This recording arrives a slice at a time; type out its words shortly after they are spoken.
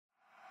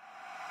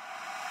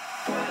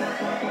Hey,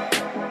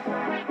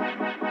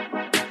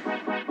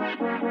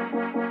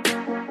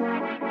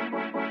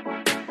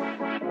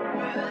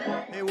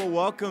 well,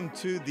 welcome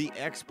to the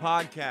X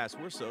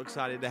Podcast. We're so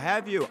excited to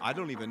have you. I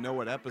don't even know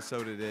what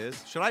episode it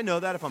is. Should I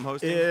know that if I'm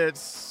hosting?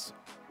 It's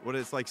What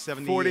is like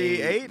 78?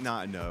 48?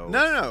 No.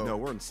 No.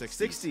 We're in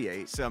 60.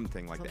 68.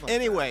 Something like that. Something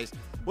like Anyways,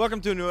 welcome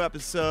to a new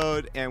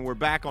episode, and we're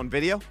back on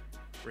video.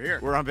 We're here.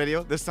 We're on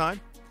video this time.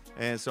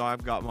 And so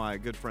I've got my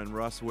good friend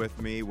Russ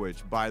with me,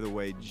 which, by the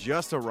way,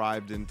 just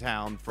arrived in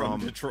town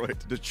from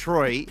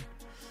Detroit.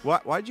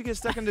 Why'd you get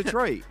stuck in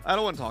Detroit? I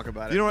don't want to talk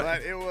about it. You know what?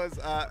 But it was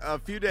a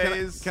few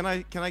days. Can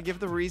I give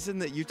the reason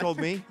that you told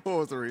me? What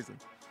was the reason?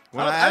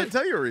 When I didn't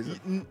tell you a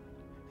reason.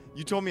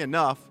 You told me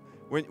enough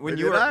when you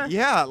Did were I?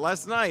 Yeah,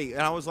 last night,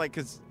 and I was like,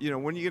 because when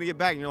are you gonna get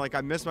back? And you're like,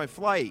 I missed my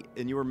flight,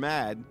 and you were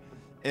mad,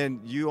 and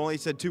you only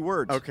said 2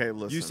 words. Okay,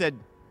 listen. You said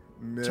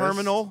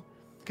terminal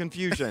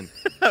confusion.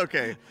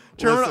 Okay.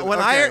 Terminal.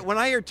 Listen, When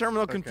I hear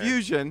terminal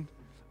confusion,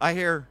 I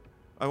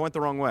went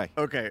the wrong way.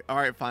 Okay. All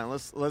right. Fine. We're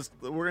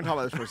gonna talk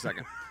about this for a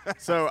second.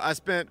 So I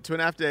spent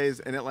 2.5 days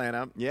in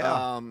Atlanta.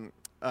 Yeah.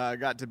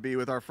 Got to be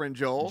with our friend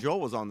Joel. Joel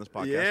was on this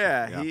podcast.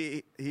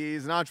 Yeah.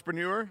 He's an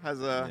entrepreneur.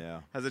 Has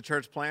a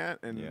church plant,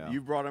 and Yeah.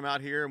 you brought him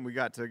out here, and we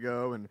got to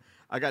go, and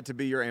I got to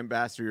be your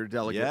ambassador, your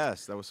delegate.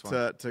 Yes, that was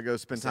fun. To go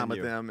spend time Send with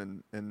you.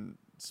 them and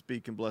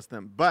speak and bless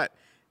them. But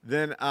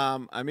then I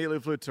immediately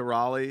flew to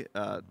Raleigh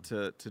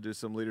to do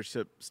some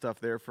leadership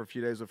stuff there for a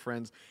few days with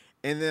friends,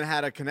 and then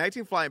had a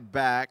connecting flight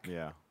back.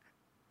 Yeah.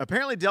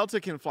 Apparently,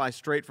 Delta can fly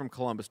straight from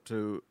Columbus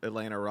to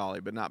Atlanta or Raleigh,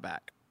 but not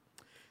back.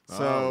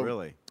 So Oh,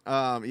 really?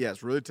 yeah,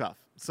 it's really tough.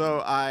 So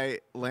I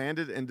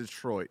landed in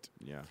Detroit.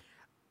 Yeah.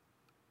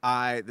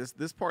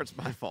 This part's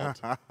my fault.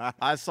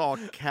 I saw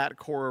Cat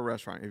Cora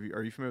restaurant.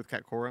 Are you familiar with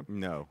Cat Cora?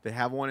 No. They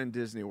have one in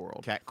Disney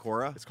World. Cat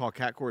Cora? It's called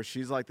Cat Cora.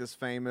 She's like this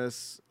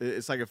famous.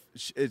 It's like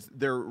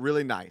they're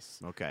really nice.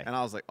 Okay. And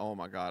I was like, oh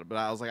my god. But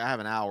I was like, I have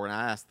an hour, and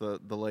I asked the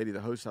lady,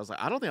 the host. I was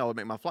like, I don't think I would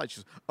make my flight.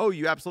 She goes, oh,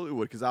 you absolutely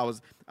would, because I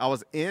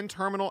was in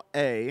Terminal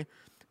A,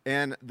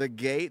 and the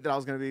gate that I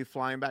was going to be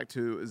flying back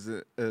to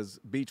is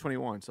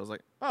B-21. So I was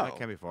like, oh, That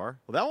can't be far.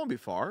 well, that won't be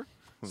far.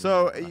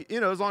 So,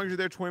 as long as you're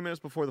there 20 minutes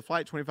before the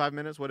flight, 25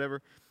 minutes,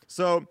 whatever.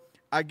 So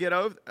I get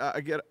over,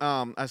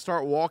 I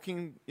start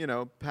walking,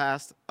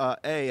 past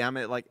A. I'm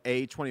at like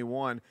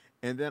A21,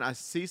 and then I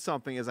see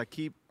something as I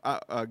keep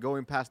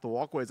going past the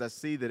walkways. I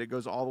see that it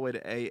goes all the way to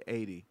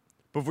A80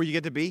 Before you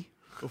get to B?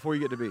 before you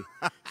get to B.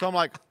 So I'm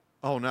like,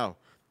 oh no.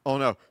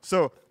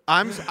 So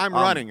I'm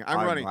running.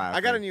 I'm running.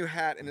 I got a laughing. new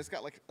hat, and it's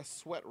got like a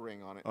sweat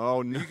ring on it.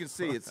 Oh, no. You can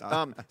see it's.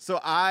 So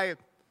I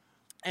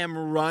am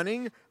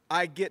running.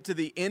 I get to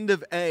the end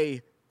of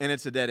A, and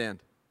it's a dead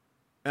end.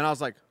 And I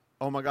was like,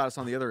 oh my God, it's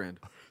on the other end.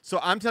 So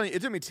I'm telling you,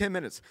 it took me 10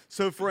 minutes.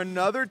 So for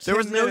another 10 There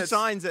was no minutes,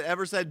 signs that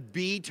ever said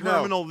B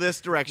terminal this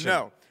direction.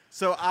 No.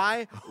 So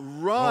I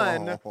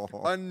run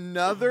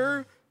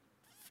another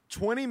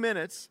 20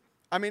 minutes.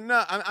 I mean,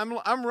 no,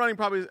 I'm running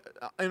probably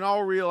in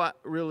all real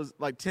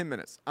like 10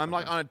 minutes. I'm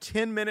like on a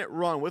 10-minute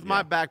run with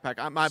my backpack.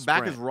 My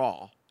back is Sprint.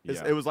 raw.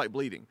 Yeah. It was like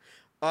bleeding.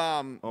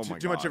 my Too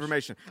much gosh.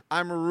 information.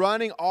 I'm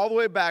running all the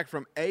way back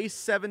from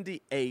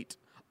A78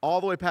 all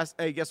the way past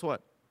A. Guess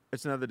what?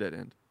 It's another dead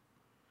end.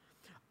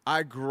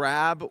 I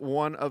grab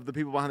one of the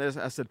people behind this.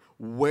 I said,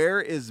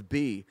 where is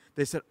B?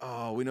 They said,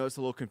 oh, we know it's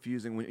a little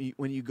confusing.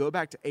 When you go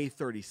back to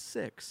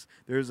A36,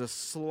 there's a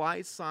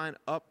slight sign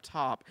up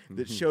top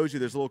that shows you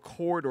there's a little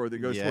corridor that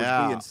goes towards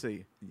B and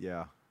C.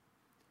 Yeah.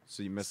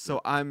 So you missed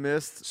So I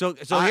missed. So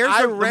here's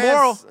I the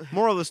ran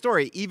moral of the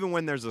story. Even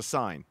when there's a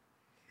sign,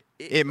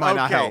 it might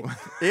not help.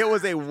 It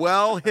was a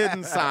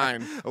well-hidden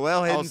sign.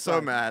 Well, I was so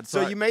mad.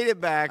 So you made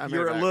it back. I made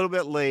You're it a back. little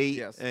bit late.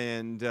 Yes.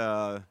 And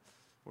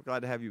we're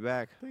glad to have you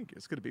back. Thank you.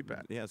 It's good to be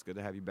back. Yeah, it's good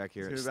to have you back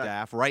here at It's good to be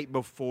back. staff. Right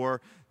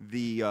before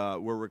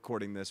we're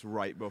recording this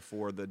right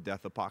before the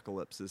death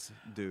apocalypse is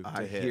due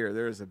I to hit. hear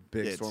there is a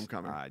big It's- storm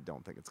coming. I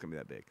don't think it's gonna be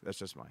that big. That's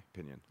just my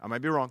opinion. I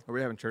might be wrong. Are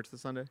we having church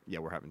this Sunday? Yeah,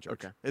 we're having church.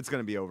 Okay. It's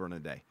gonna be over in a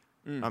day.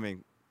 I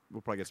mean,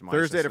 we'll probably get some ice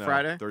Thursday and to snow.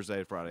 Friday? Thursday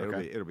to Friday.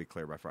 Okay. It'll be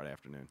clear by Friday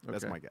afternoon.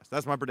 That's Okay. my guess.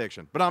 That's my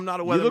prediction. But I'm not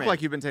a weatherman. You look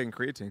like you've been taking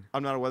creatine.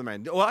 I'm not a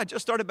weatherman. Well, I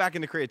just started back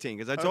into creatine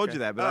because I told Okay. you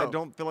that, but I Oh.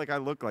 don't feel like I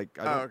look like.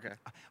 I Oh, don't- okay.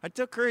 I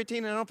took creatine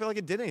and I don't feel like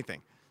it did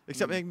anything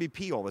except making me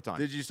pee all the time.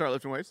 Did you start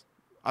lifting weights?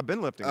 I've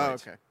been lifting Oh,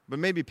 weights, okay. but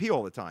made me pee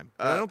all the time.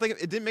 And I don't think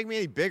it didn't make me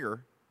any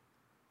bigger.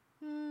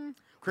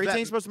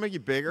 Creatine's supposed to make you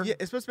bigger. Yeah,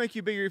 it's supposed to make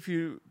you bigger if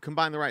you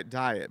combine the right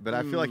diet. But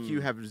I feel like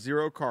you have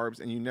 0 carbs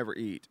and you never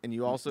eat, and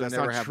you also That's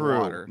never not have true.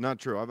 water. Not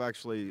true. I've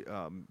actually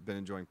been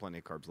enjoying plenty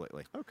of carbs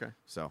lately. Okay.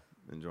 So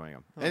enjoying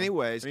them.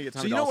 Anyways, When you get so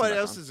Tommy you know Dawson what back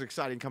else on. is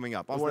exciting coming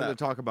up? I What's wanted that?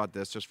 to talk about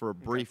this just for a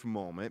brief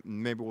moment.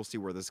 Maybe we'll see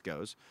where this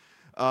goes.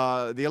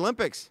 The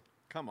Olympics.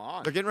 Come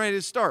on. They're getting ready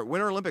to start.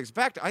 Winter Olympics. In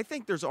fact, I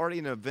think there's already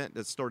an event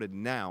that started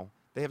now.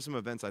 They have some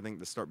events, I think,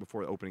 that start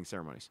before the opening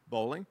ceremonies.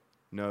 Bowling?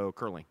 No,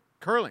 curling.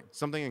 Curling.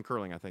 Something in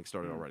curling, I think,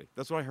 started already.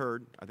 That's what I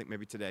heard. I think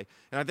maybe today.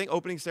 And I think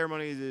opening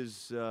ceremonies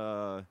is,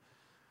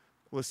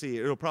 let's see,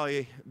 it'll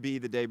probably be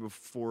the day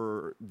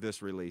before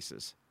this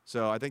releases.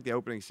 So I think the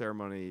opening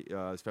ceremony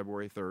is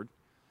February 3rd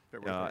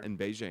February 3rd. in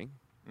Beijing.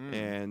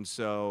 And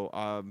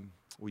so,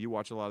 will you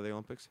watch a lot of the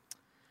Olympics?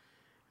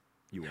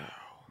 You won't.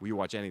 Will you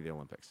watch any of the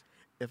Olympics?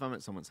 If I'm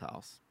at someone's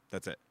house.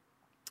 That's it.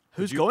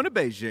 Who's going to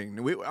Beijing?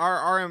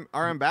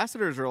 Our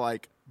ambassadors are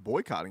like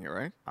boycotting it,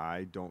 right?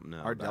 I don't know.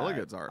 Our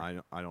delegates are.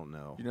 I don't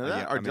know. You know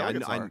that? Our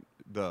delegates are.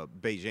 The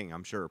Beijing,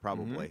 I'm sure,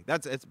 probably.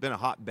 It's been a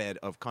hotbed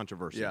of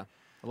controversy. Yeah.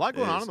 A lot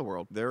going on in the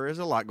world. There is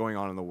a lot going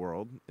on in the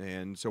world.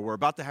 And so we're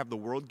about to have the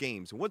World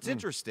Games. And what's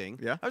interesting,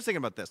 I was thinking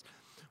about this.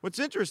 What's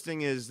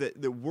interesting is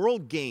that the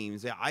World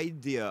Games, the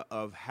idea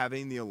of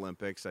having the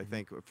Olympics, I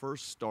think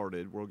first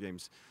started, World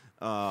Games,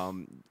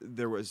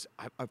 there was,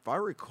 if I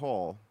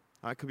recall,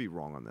 I could be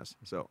wrong on this.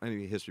 So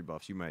any history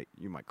buffs, you might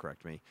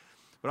correct me.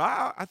 But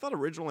I thought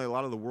originally a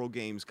lot of the World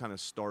Games kind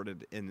of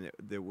started and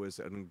there was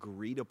an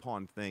agreed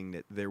upon thing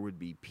that there would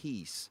be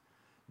peace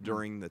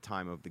during the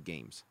time of the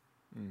games.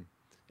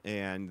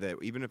 And that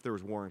even if there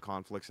was war and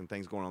conflicts and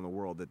things going on in the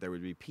world, that there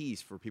would be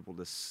peace for people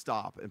to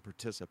stop and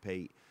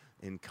participate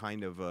in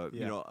kind of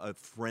a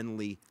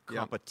friendly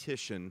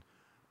competition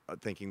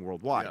thinking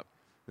worldwide. Yep.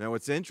 Now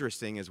what's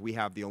interesting is we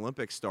have the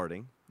Olympics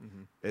starting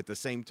at the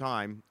same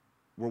time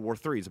World War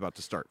III is about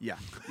to start. Yeah.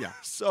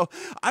 So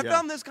I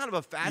found this kind of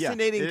a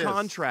fascinating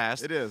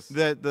contrast. It is.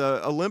 That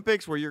the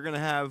Olympics, where you're going to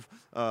have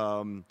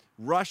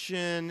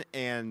Russian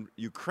and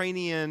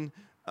Ukrainian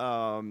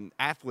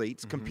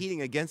athletes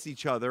competing against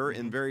each other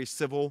in very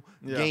civil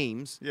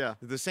games. Yeah.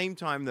 At the same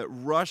time that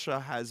Russia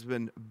has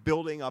been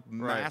building up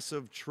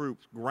massive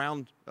troops,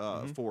 ground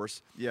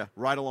force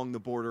right along the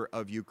border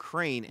of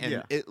Ukraine.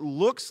 And it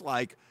looks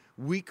like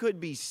we could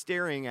be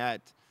staring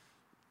at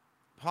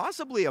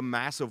possibly a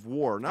massive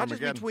war, not just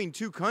between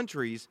two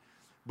countries,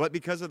 but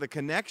because of the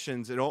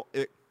connections.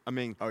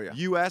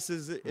 U.S.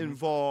 is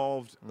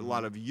involved, a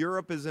lot of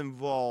Europe is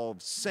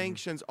involved,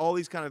 sanctions, all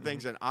these kind of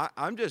things. And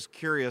I'm just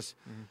curious,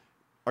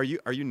 are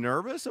you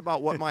nervous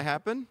about what might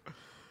happen?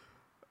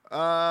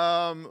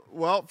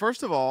 Well,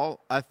 first of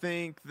all, I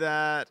think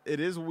that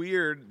it is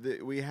weird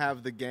that we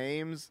have the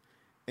games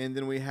and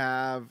then we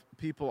have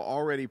people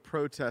already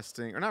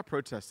protesting, or not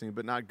protesting,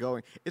 but not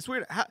going. It's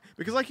weird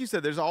because, like you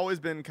said, there's always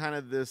been kind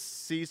of this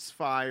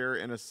ceasefire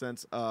in a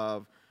sense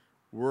of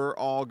we're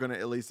all going to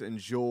at least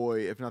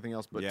enjoy, if nothing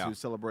else, but to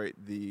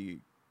celebrate the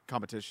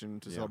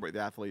competition, to celebrate the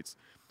athletes.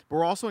 But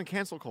we're also in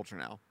cancel culture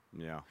now.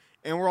 Yeah.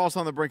 And we're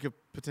also on the brink of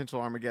potential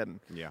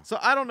Armageddon. Yeah. So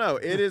I don't know.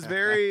 It is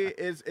very,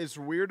 it's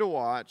weird to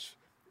watch.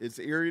 It's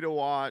eerie to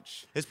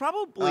watch. It's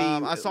probably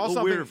I saw a little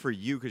something weirder for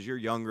you because you're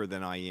younger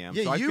than I am.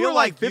 Yeah, so I you feel were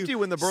like 50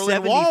 when the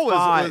Berlin Wall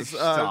was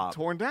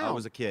torn down. I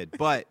was a kid,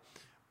 but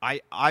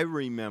I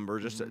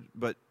remember just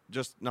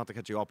not to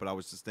cut you off, but I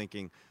was just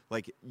thinking,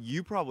 like,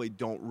 you probably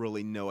don't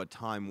really know a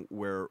time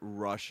where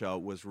Russia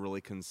was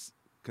really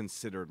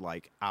considered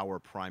like our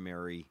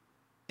primary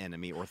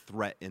enemy or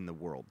threat in the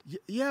world.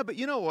 Yeah, but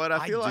you know what?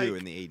 I feel like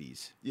in the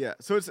 80s. Yeah,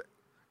 so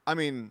I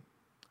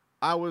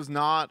was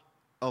not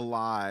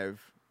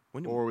alive. I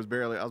was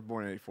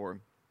born in 84.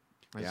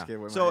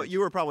 So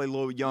you were probably a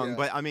little young,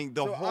 but I mean,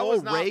 the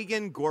whole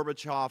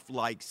Reagan-Gorbachev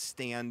like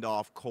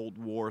standoff Cold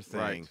War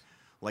thing,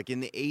 like in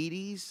the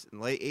 80s,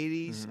 late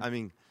 80s, I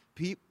mean,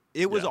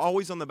 it was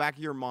always on the back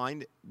of your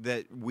mind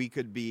that we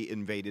could be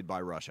invaded by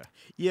Russia.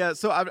 Yeah,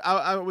 so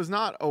I was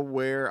not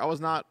aware. I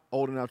was not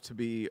old enough to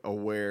be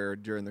aware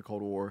during the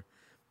Cold War.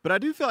 But I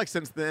do feel like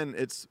since then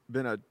it's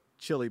been a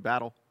chilly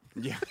battle.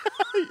 Yeah.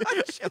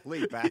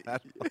 Chilly battle.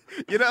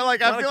 You know,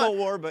 like not I feel a Cold like,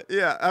 War, but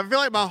I feel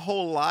like my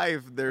whole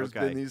life there's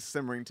been these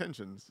simmering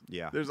tensions.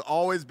 Yeah. There's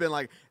always been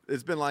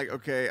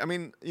okay. I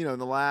mean, you know, in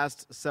the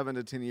last 7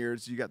 to 10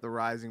 years, you got the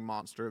rising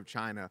monster of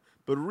China,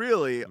 but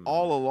really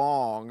all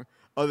along,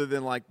 other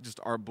than like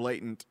just our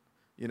blatant,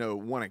 you know,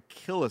 want to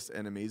kill us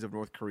enemies of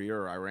North Korea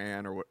or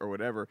Iran or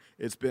whatever,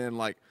 it's been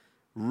like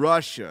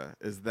Russia.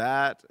 Is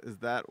that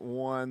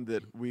one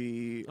that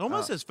we it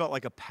almost has felt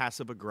like a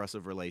passive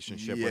aggressive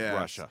relationship with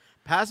Russia.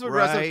 Passive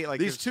aggressive. Right? Like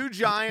these two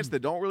giants that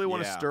don't really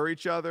want to stir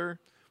each other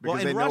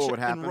because they know what would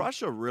happen. In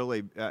Russia, really,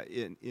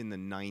 in the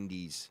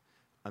 90s,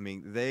 I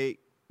mean,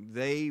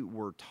 they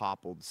were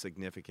toppled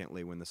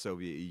significantly when the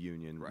Soviet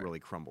Union really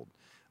crumbled.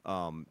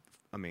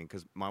 I mean,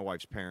 because my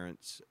wife's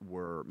parents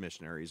were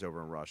missionaries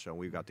over in Russia, and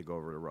we got to go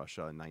over to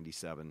Russia in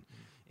 '97,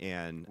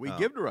 and we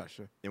give to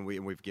Russia, and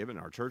we've given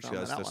our church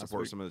does to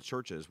support some of the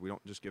churches. We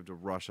don't just give to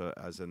Russia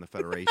as in the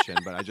Federation,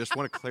 but I just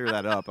want to clear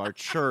that up. Our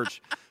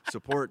church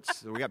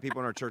supports. We got people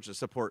in our church that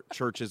support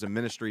churches and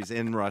ministries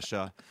in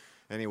Russia.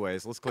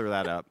 Anyways, let's clear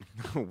that up.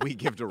 We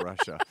give to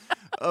Russia,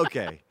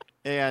 okay,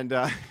 and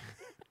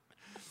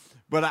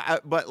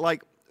but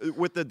like.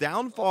 With the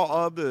downfall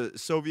of the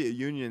Soviet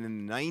Union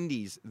in the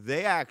 90s,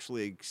 they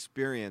actually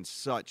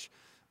experienced such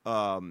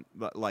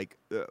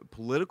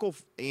political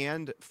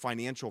and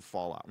financial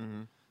fallout.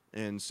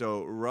 And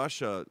so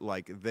Russia,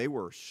 like, they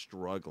were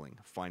struggling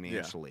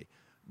financially.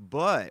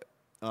 But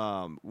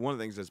one of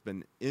the things that's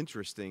been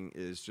interesting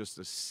is just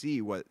to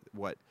see what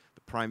the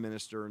prime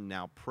minister,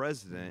 now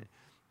president,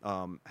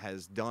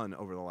 has done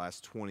over the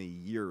last 20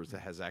 years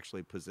that has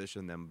actually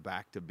positioned them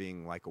back to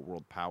being like a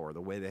world power. The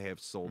way they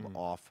have sold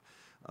off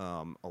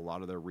a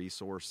lot of their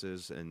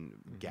resources and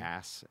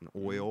gas and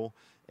oil,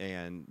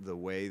 and the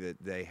way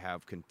that they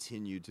have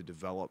continued to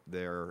develop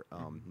their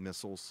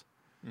missiles,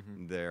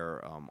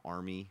 their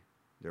army,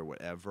 their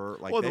whatever.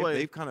 Like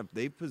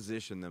they've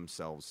positioned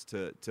themselves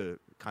to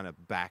kind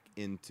of back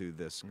into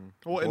this.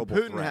 Well, and global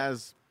Putin threat.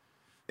 has,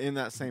 in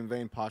that same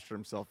vein, postured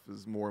himself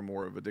as more and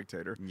more of a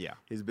dictator. Yeah,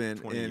 he's been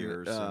 20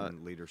 years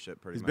in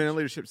leadership. Pretty much. He's been in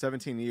leadership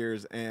 17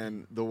 years,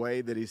 and the way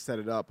that he set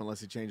it up,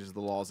 unless he changes the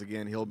laws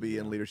again, he'll be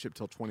in leadership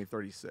till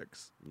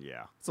 2036.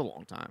 Yeah, it's a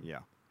long time. Yeah,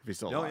 if he's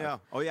still alive.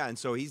 Oh yeah, and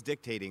so he's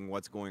dictating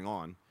what's going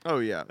on. Oh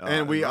yeah,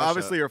 and we Russia,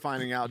 obviously are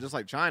finding out, just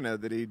like China,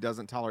 that he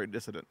doesn't tolerate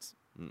dissidents.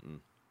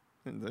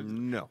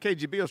 No,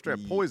 KGB will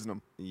straight poison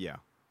him. Yeah,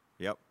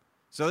 yep.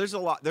 So there's a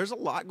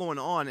lot going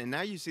on, and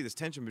now you see this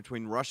tension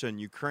between Russia and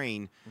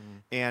Ukraine,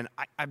 and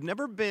I've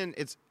never been.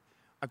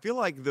 I feel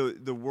like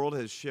the world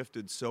has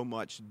shifted so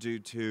much due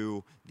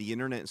to the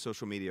internet and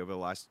social media over the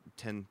last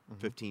 10,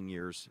 15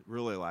 years,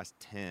 really the last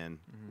 10,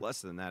 less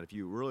than that. If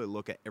you really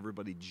look at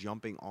everybody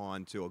jumping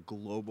on to a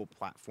global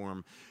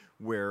platform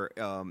where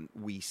I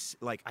was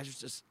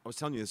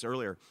telling you this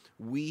earlier,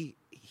 we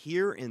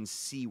hear and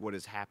see what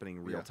is happening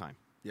in real time.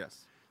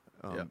 Yes.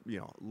 You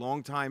know, a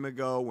long time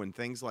ago when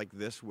things like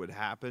this would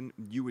happen,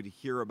 you would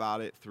hear about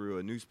it through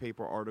a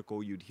newspaper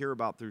article. You'd hear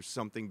about through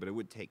something, but it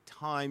would take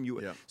time.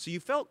 So you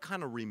felt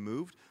kind of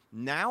removed.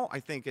 Now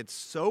I think it's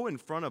so in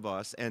front of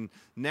us, and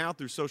now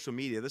through social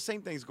media, the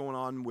same thing's going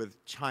on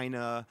with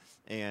China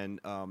and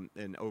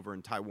over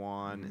in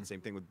Taiwan, and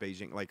same thing with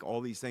Beijing. Like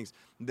all these things,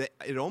 that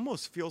it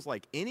almost feels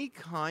like any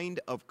kind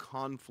of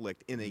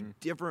conflict in a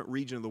different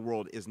region of the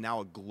world is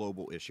now a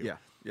global issue. Yeah.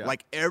 Yeah.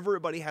 Like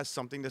everybody has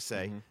something to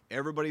say,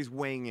 everybody's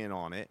weighing in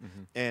on it,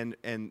 and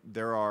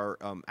there are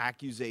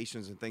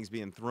accusations and things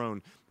being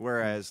thrown.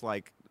 Whereas,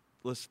 like,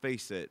 let's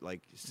face it,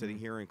 like sitting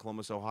here in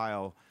Columbus,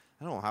 Ohio,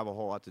 I don't have a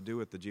whole lot to do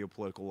with the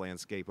geopolitical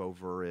landscape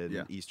over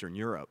in Eastern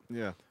Europe.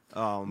 Yeah.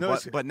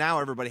 But now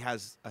everybody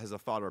has a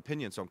thought or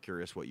opinion, so I'm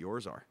curious what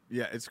yours are.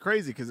 Yeah, it's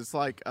crazy because it's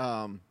like,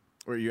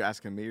 were you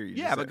asking me? Or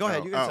you but go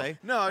ahead. You can say.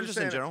 No, I'm just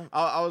in general.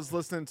 I was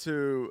listening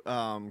to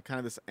kind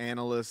of this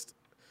analyst,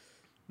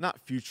 not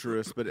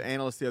futurist, but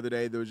analyst the other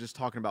day that was just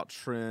talking about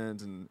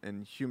trends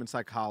and human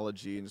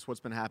psychology and just what's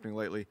been happening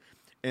lately.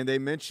 And they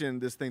mentioned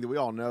this thing that we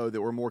all know,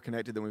 that we're more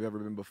connected than we've ever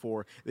been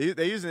before.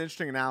 They used an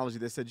interesting analogy.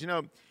 They said,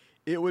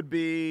 it would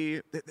be,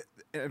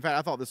 in fact,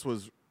 I thought this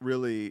was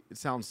really, it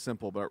sounds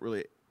simple, but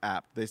really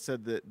apt. They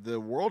said that the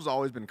world's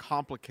always been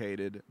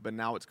complicated, but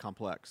now it's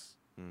complex.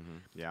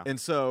 Yeah. And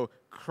so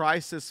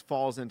crisis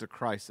falls into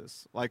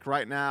crisis. Like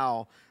right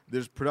now,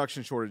 there's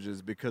production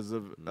shortages because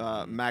of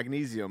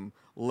magnesium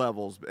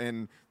levels,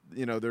 and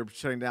they're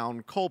shutting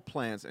down coal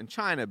plants in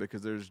China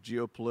because there's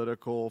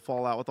geopolitical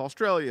fallout with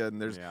Australia,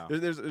 and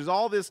there's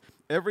all this.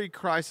 Every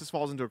crisis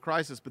falls into a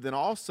crisis, but then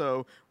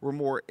also we're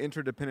more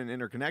interdependent, and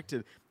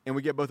interconnected, and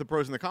we get both the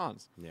pros and the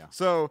cons. Yeah.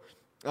 So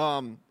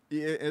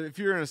if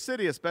you're in a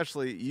city,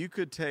 especially, you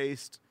could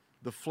taste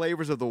the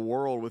flavors of the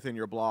world within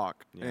your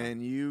block,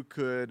 and you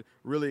could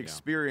really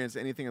experience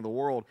anything in the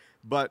world.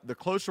 But the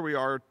closer we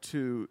are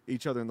to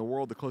each other in the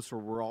world, the closer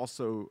we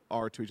also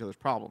are to each other's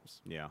problems.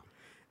 Yeah.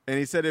 And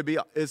he said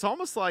it's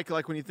almost like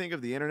when you think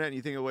of the internet and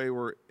you think of the way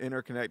we're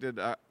interconnected.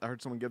 I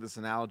heard someone give this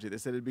analogy. They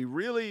said it'd be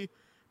really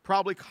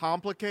probably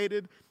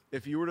complicated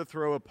if you were to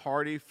throw a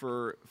party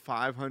for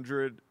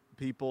 500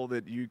 people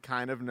that you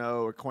kind of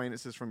know,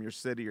 acquaintances from your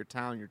city, your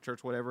town, your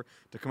church, whatever,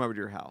 to come over to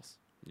your house.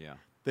 Yeah.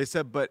 They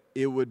said, but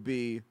it would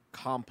be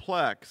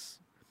complex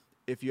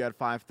if you had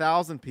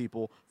 5,000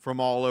 people from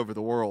all over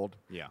the world.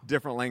 Yeah.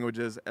 Different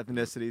languages,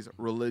 ethnicities,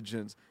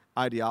 religions,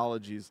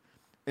 ideologies.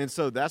 And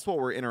so that's what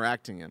we're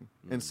interacting in.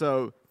 And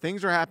so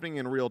things are happening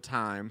in real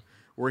time.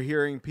 We're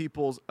hearing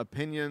people's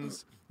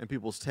opinions and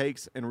people's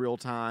takes in real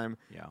time.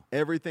 Yeah.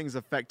 Everything's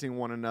affecting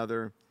one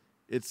another.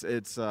 It's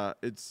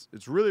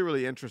really,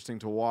 really interesting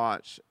to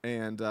watch.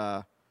 And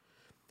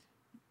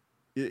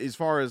as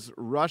far as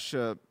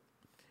Russia,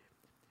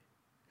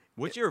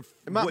 do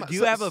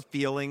you have a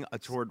feeling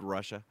toward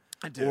Russia?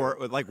 I do. Or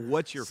like,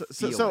 what's your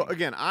feeling? So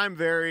again, I'm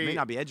very. You may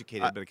not be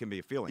educated, but it can be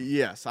a feeling.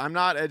 Yes, I'm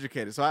not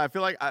educated, so I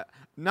feel like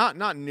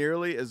not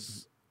nearly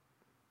as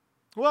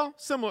well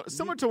similar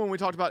to when we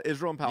talked about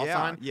Israel and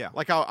Palestine. Yeah.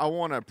 Like I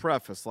want to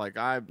preface, like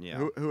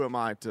who am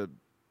I to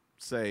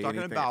say talking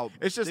anything? about?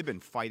 It's just they've been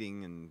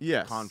fighting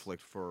and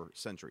conflict for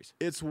centuries.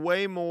 It's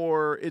way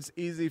more. It's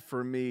easy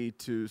for me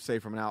to say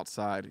from an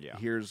outside. Yeah.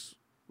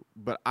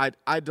 But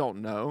I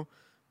don't know.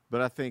 But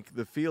I think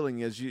the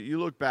feeling is you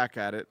look back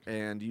at it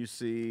and you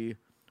see,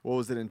 what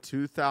was it, in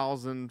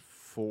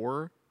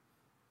 2004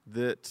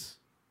 that...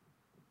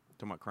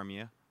 Talking about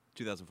Crimea?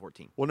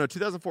 2014. Well, no,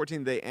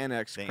 2014 they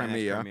annexed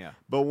Crimea.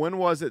 But when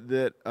was it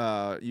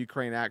that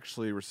Ukraine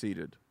actually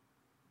receded?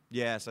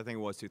 Yes, I think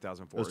it was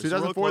 2004. It was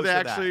 2004 they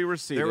actually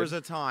receded. There was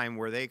a time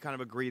where they kind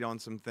of agreed on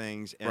some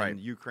things, and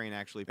Ukraine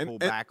actually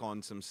pulled back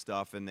on some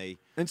stuff, and they...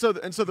 And so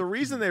the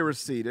reason they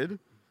receded...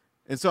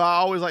 And so I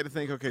always like to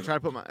think, okay, try to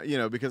put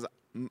my, because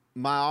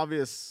my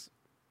obvious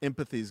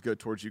empathies go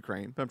towards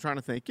Ukraine. But I'm trying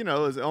to think,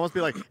 it'd almost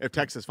be like if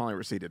Texas finally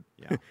receded.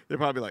 Yeah. They'd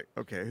probably be like,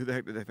 okay, who the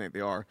heck do they think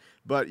they are?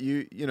 But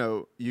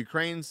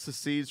Ukraine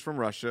secedes from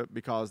Russia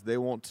because they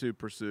want to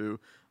pursue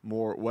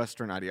more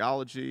Western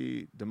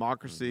ideology,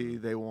 democracy.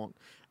 They want,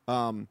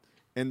 and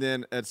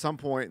then at some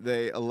point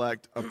they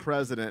elect a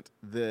president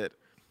that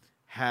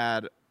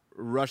had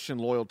Russian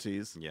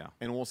loyalties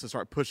and wants to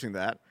start pushing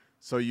that.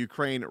 So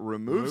Ukraine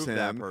removes him,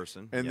 that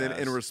person, and then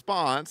in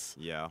response,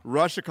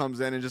 Russia comes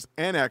in and just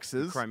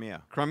annexes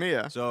Crimea.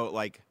 So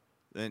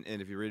and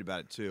if you read about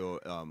it too,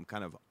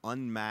 kind of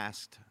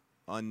unmasked,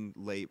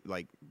 these.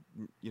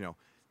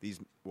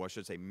 Well, I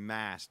should say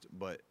masked,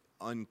 but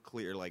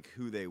unclear,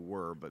 who they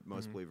were. But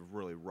most believe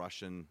really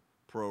Russian,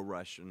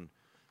 pro-Russian,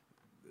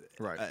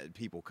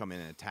 people come in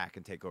and attack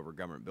and take over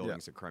government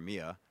buildings in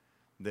Crimea.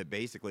 That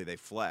basically they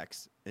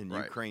flex, and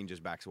Ukraine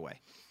just backs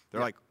away.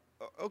 They're like,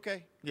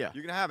 okay, you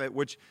can have it.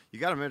 Which you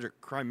got to imagine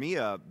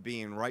Crimea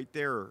being right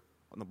there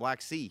on the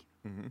Black Sea.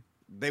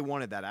 They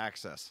wanted that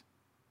access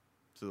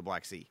to the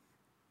Black Sea,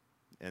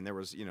 and there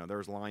was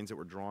lines that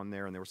were drawn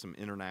there, and there were some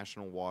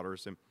international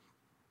waters in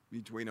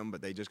between them,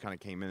 but they just kind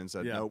of came in and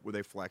said nope.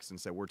 They flexed and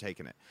said we're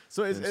taking it.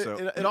 So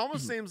it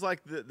almost seems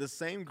like the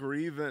same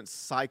grievance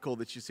cycle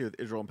that you see with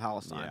Israel and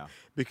Palestine,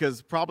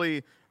 because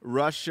probably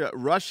Russia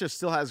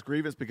still has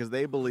grievance because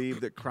they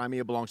believe that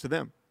Crimea belongs to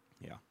them.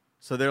 Yeah.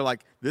 So they're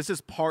like, this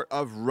is part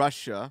of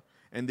Russia,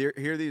 and here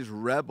are these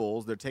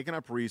rebels. They're taking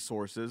up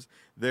resources.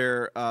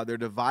 They're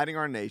dividing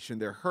our nation.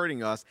 They're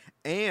hurting us.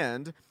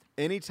 And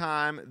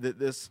anytime that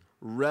this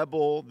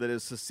rebel that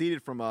is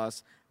seceded from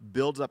us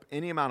builds up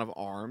any amount of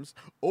arms,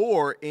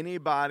 or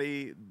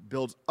anybody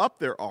builds up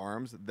their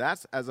arms,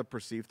 that's as a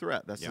perceived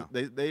threat.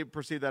 They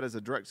perceive that as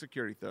a direct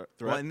security threat.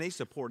 Well, and they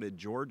supported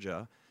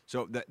Georgia.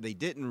 So they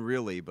didn't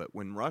really, but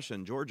when Russia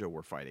and Georgia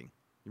were fighting,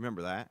 you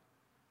remember that?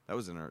 That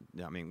was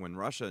when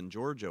Russia and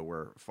Georgia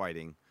were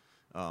fighting,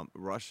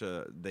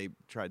 they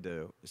tried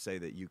to say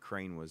that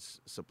Ukraine was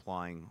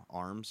supplying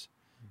arms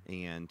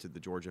and to the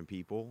Georgian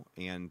people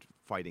and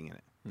fighting in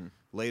it.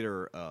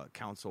 Later,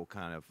 council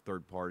kind of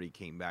third party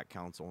came back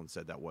council and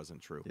said that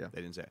wasn't true. Yeah.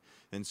 They didn't say it.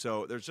 And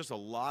so there's just a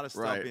lot of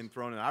stuff being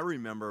thrown in. I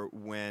remember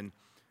when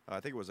I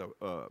think it was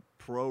a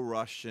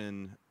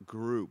pro-Russian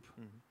group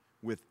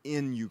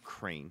within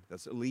Ukraine.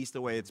 That's at least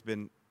the way it's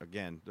been.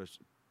 Again,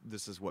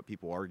 this is what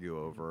people argue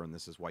over, and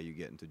this is why you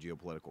get into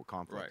geopolitical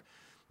conflict.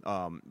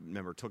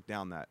 Remember, took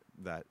down that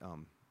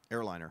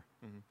airliner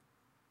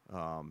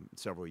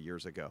several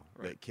years ago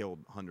that killed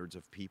hundreds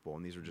of people,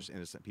 and these are just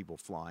innocent people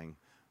flying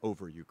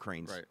over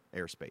Ukraine's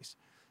airspace.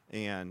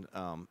 And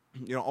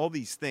all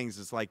these things.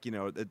 It's like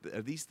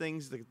are these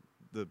things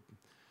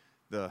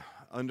the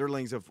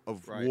underlings of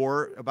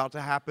war about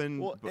to happen?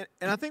 Well,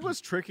 and I think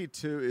what's tricky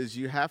too is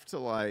you have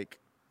to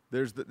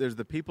there's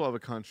the people of a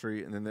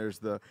country, and then there's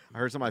I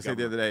heard somebody say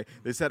the other day,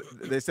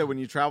 they said when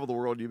you travel the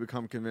world, you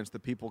become convinced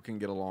that people can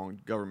get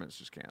along, governments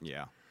just can't.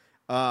 Yeah.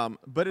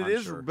 But it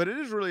is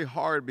really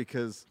hard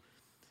because,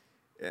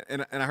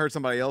 and I heard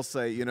somebody else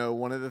say,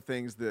 one of the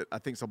things that I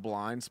think is a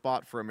blind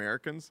spot for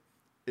Americans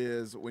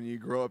is when you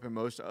grow up in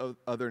most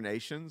other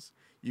nations,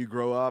 you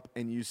grow up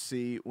and you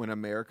see when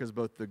America's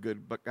both the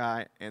good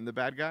guy and the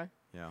bad guy.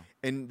 Yeah.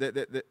 And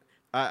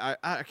I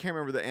can't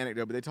remember the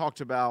anecdote, but they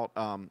talked about,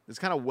 it's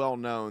kind of well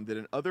known that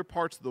in other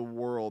parts of the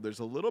world, there's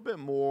a little bit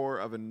more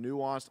of a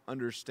nuanced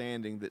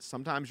understanding that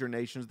sometimes your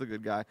nation's the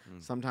good guy,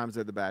 sometimes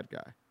they're the bad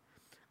guy.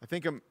 I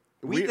think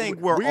we think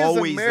we're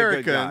always as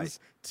Americans the good guy.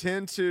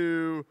 Tend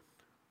to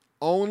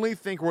only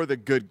think we're the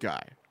good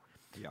guy.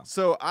 Yeah.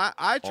 So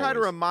I try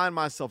to remind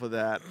myself of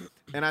that,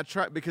 and I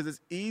try because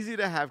it's easy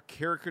to have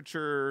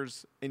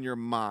caricatures in your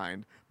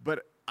mind,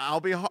 but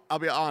I'll be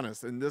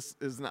honest, and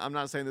I'm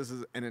not saying this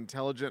is an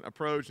intelligent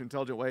approach,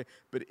 intelligent way,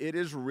 but it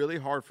is really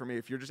hard for me.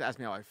 If you're just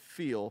asking me how I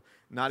feel,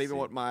 not even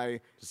what my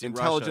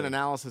intelligent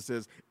analysis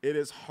is, it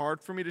is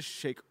hard for me to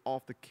shake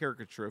off the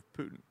caricature of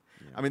Putin.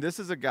 Yeah. I mean, this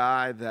is a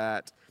guy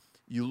that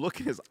you look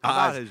at his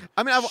eyes.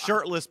 I've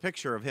shirtless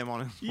picture of him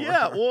on his.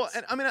 Yeah, well,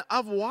 and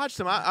I've watched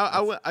him.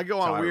 I go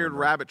on weird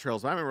rabbit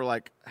trails. I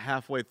remember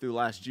halfway through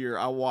last year,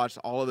 I watched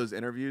all of those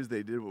interviews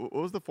they did. What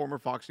was the former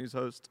Fox News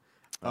host?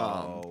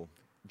 No.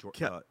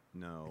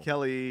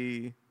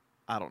 Kelly,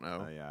 I don't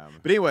know. Yeah.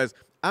 But anyways,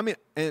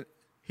 and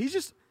he's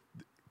just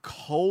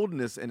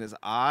coldness in his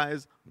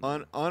eyes,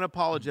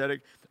 unapologetic.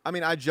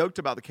 I joked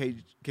about the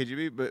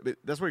KGB, but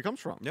that's where he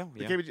comes from. Yeah,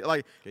 the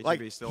KGB,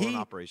 KGB still in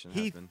operation.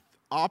 He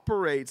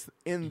operates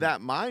in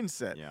that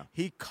mindset. Yeah.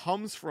 He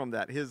comes from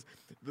that.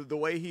 The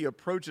way he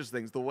approaches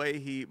things, the way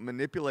he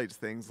manipulates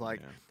things,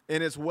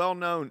 and it's well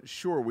known.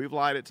 Sure, we've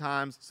lied at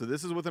times, so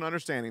this is with an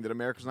understanding that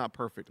America's not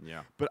perfect.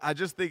 Yeah. But I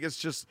just think it's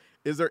just: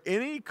 is there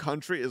any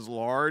country as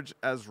large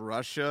as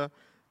Russia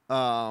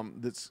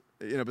that's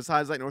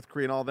besides North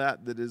Korea and all that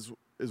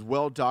is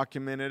well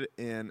documented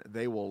in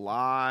they will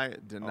lie,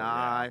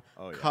 deny,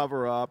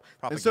 cover up.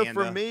 Propaganda. And so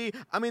for me,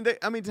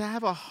 to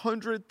have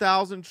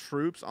 100,000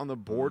 troops on the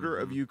border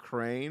of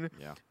Ukraine,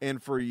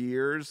 and for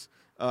years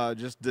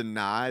just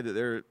deny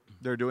that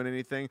they're doing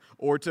anything,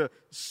 or to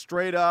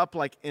straight up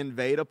like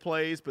invade a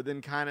place but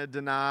then kind of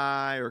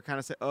deny or kind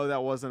of say, oh,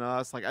 that wasn't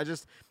us. Like I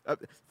just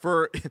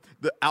for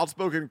the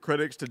outspoken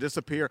critics to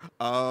disappear,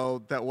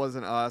 oh, that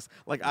wasn't us.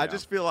 Like I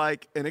just feel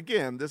like, and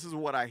again, this is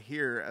what I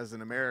hear as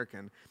an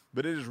American,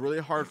 but it is really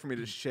hard for me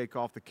to shake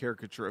off the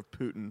caricature of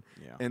Putin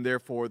and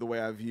therefore the way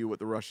I view what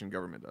the Russian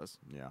government does.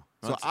 Yeah.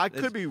 So I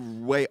could be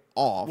way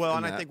off. Well,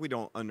 and I think we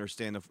don't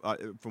understand.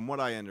 From what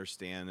I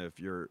understand, if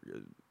you're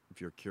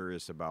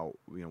curious about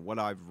what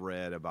I've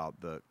read about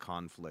the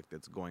conflict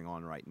that's going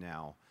on right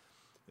now,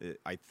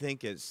 I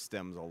think it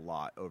stems a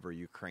lot over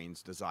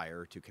Ukraine's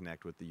desire to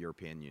connect with the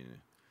European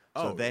Union.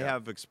 So they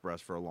have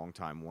expressed for a long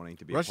time wanting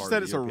to be Russia a part said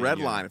of it's the a European red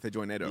Union. line if they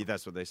join NATO. Yeah,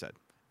 that's what they said.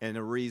 And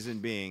the reason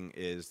being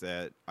is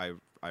that I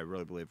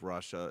really believe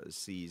Russia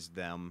sees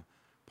them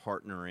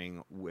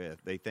partnering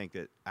with, they think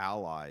that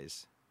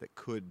allies that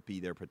could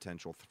be their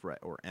potential threat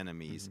or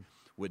enemies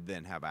would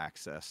then have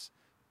access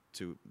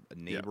to a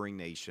neighboring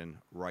nation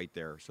right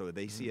there. So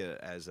they see it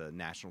as a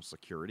national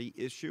security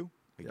issue.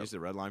 I guess the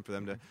red line for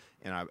them to,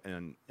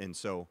 and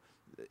so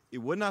it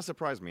would not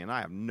surprise me, and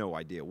I have no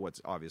idea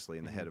what's obviously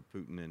in the head of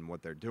Putin and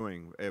what they're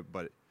doing,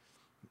 but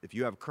if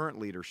you have current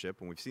leadership,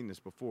 and we've seen this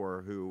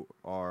before, who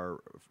are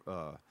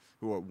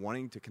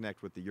wanting to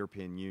connect with the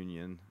European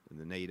Union and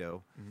the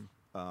NATO,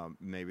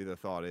 maybe the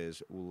thought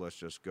is, well, let's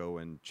just go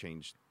and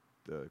change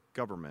the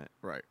government,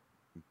 right?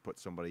 And put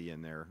somebody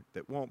in there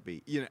that won't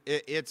be.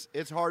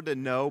 It's hard to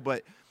know,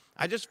 but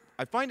I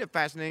find it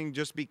fascinating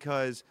just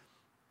because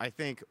I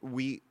think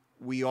we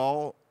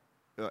all.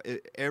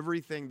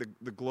 Everything,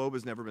 the globe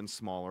has never been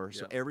smaller,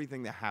 so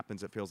everything that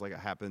happens, it feels like it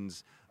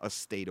happens a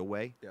state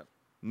away. Yep.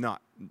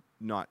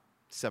 Not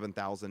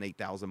 7,000,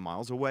 8,000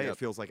 miles away. It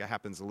feels like it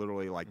happens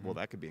literally like, well,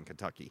 that could be in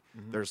Kentucky.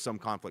 There's some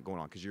conflict going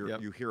on because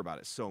you hear about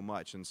it so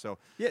much. And so,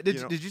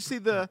 did you see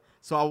the?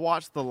 So I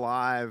watched the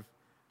live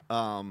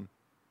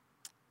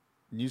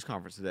news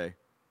conference today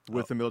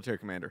with the military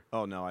commander.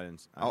 Oh no, I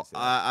didn't.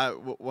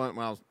 When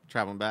I was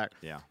traveling back,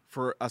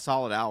 for a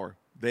solid hour,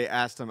 they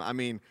asked him. I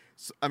mean,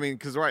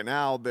 because right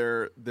now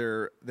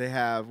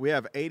we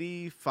have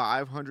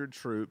 8,500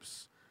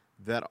 troops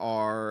that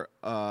are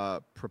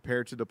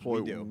prepared to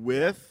deploy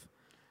with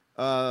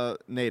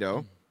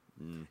NATO.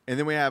 And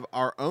then we have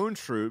our own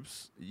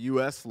troops,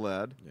 U.S.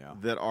 led,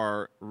 that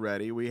are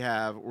ready. We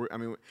have,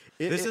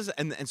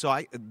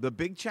 the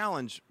big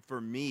challenge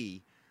for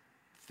me,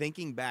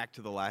 thinking back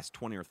to the last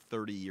 20 or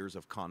 30 years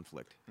of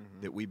conflict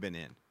that we've been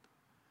in,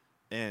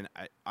 and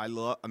I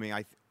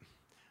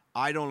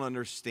don't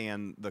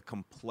understand the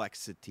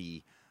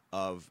complexity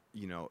of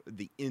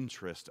the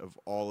interest of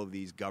all of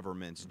these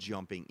governments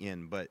jumping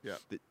in, but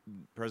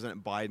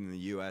President Biden in the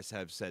U.S.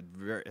 has said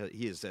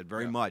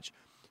very much,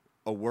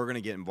 oh, we're going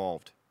to get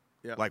involved.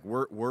 Like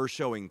we're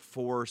showing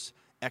force,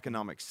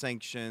 economic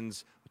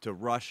sanctions to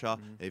Russia.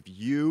 If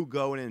you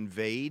go and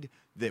invade,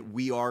 that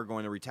we are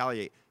going to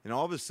retaliate. And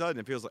all of a sudden,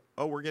 it feels like,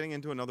 oh, we're getting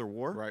into another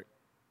war, right?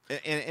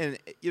 And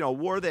a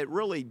war that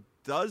really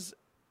does,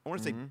 I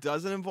want to say,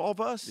 doesn't involve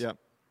us.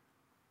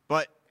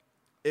 But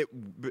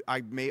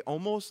I may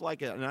almost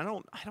like it, and I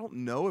don't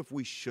know if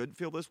we should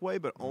feel this way,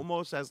 but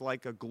almost as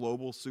like a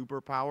global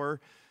superpower,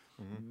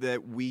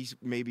 that we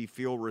maybe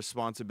feel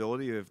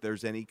responsibility if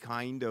there's any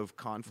kind of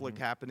conflict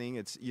happening.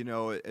 It's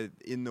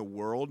in the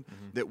world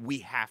that we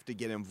have to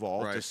get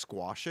involved to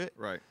squash it.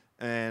 Right.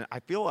 And I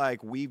feel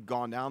like we've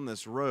gone down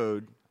this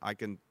road. I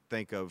can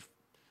think of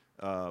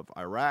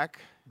Iraq.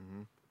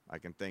 I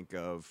can think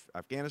of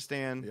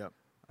Afghanistan.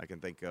 I can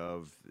think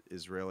of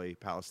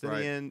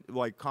Israeli-Palestinian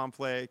like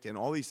conflict and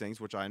all these things,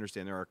 which I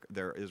understand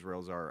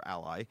Israel's our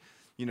ally,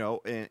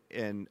 it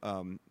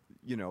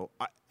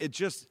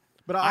just.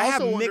 But I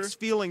have mixed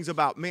feelings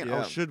about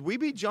should we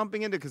be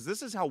jumping into, because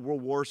this is how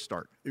world wars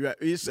start. Right?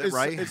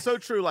 It's so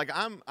true. Like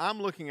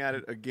I'm looking at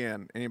it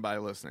again. Anybody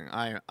listening,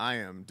 I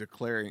am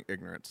declaring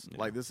ignorance.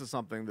 Like this is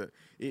something that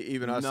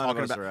even us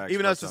talking about,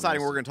 even us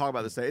deciding we're going to talk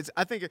about this today.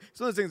 I think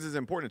some of those things is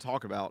important to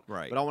talk about.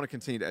 Right. But I want to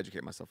continue to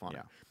educate myself on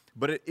it.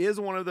 But it is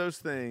one of those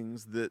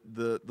things that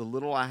the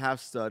little I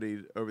have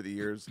studied over the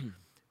years,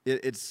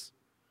 it's.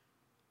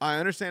 I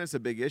understand it's a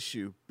big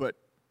issue, but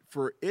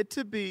for it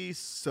to be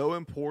so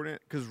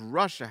important, because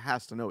Russia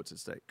has to know it's at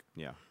stake.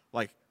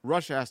 Like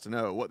Russia has to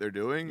know what they're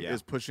doing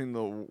is pushing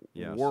the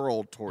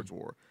world towards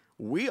war.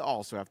 We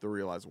also have to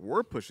realize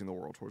we're pushing the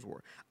world towards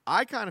war.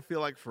 I kind of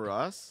feel like for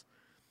us,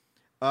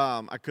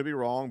 I could be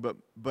wrong,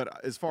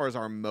 but as far as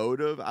our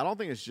motive, I don't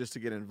think it's just to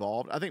get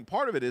involved. I think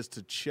part of it is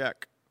to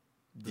check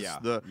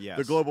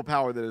the global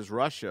power that is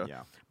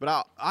Russia.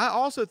 But I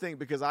also think,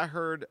 because I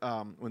heard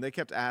when they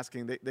kept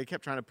asking, they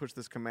kept trying to push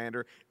this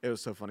commander. It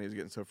was so funny. He was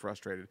getting so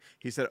frustrated.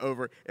 He said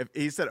over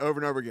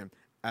and over again,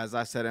 as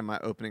I said in my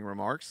opening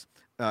remarks,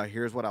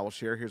 here's what I will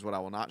share, here's what I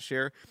will not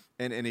share.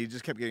 And he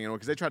just kept getting annoyed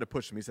because they tried to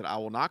push him. He said, I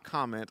will not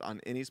comment on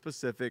any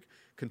specific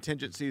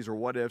contingencies or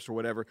what ifs or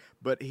whatever.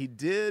 But he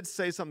did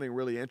say something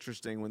really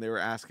interesting when they were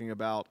asking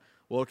about,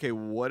 well, okay,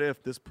 what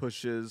if this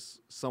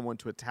pushes someone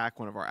to attack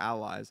one of our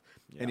allies?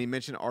 And he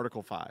mentioned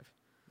Article 5.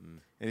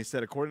 And he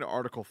said, according to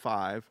Article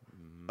 5,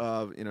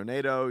 of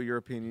NATO,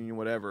 European Union,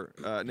 whatever,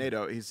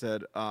 NATO, he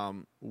said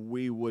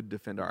we would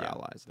defend our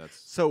allies.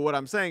 So what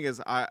I'm saying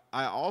is I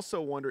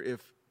also wonder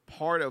if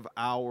part of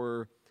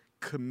our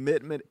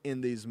commitment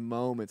in these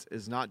moments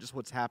is not just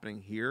what's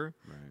happening here,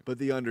 but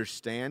the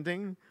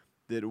understanding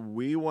that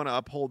we want to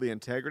uphold the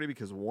integrity,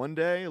 because one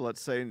day,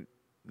 let's say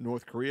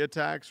North Korea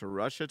attacks or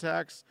Russia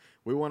attacks,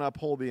 we want to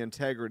uphold the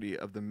integrity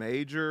of the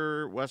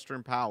major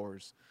Western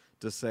powers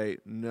to say,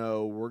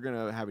 no, we're going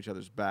to have each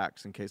other's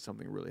backs in case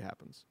something really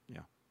happens.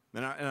 Yeah.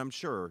 And I'm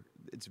sure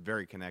it's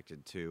very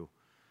connected to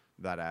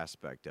that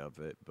aspect of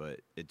it, but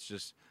it's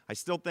just, I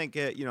still think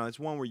it's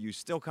one where you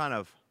still kind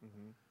of,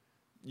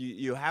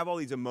 you have all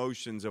these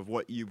emotions of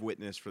what you've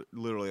witnessed for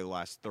literally the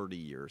last 30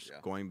 years,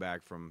 going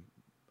back from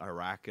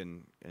Iraq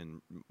and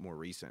more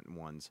recent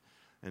ones,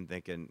 and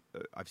thinking,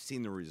 I've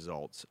seen the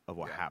results of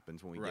what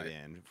happens when we get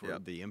in, for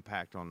the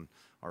impact on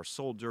our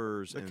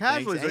soldiers. The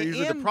casualties are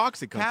usually the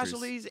proxy countries.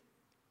 Casualties,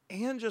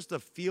 and just a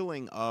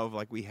feeling of,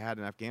 like we had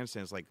in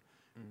Afghanistan, it's like,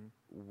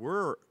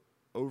 we're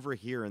over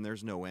here and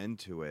there's no end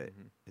to it.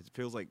 It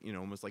feels like,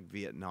 almost like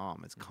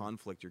Vietnam. It's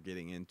conflict you're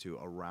getting into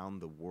around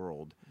the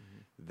world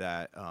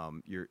that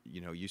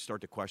you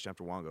start to question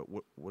after a while and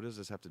go, what does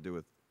this have to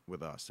do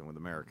with us and with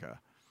America?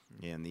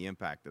 And the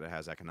impact that it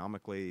has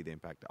economically, the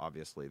impact,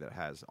 obviously, that it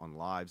has on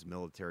lives,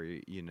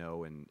 military,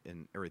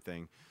 and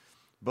everything.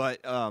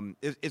 But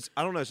it's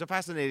I don't know. It's a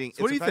fascinating.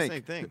 So what do you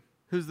fascinating think?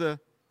 Thing.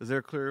 Is there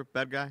a clear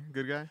bad guy,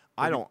 good guy?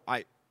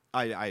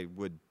 I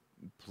would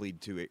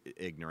plead too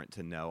ignorant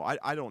to know.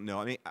 I don't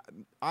know. I mean,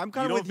 I'm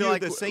kind of with you.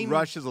 Like the same.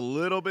 Russia's a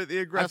little bit the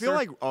aggressor. I feel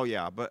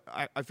like but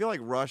I feel like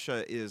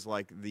Russia is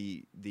like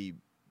the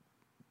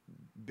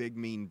big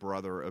mean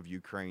brother of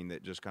Ukraine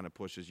that just kind of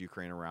pushes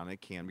Ukraine around. It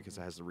can because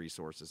it has the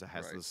resources, it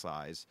has the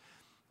size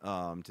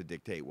to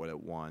dictate what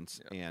it wants,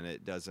 and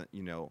it doesn't.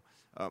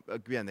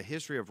 Again, the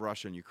history of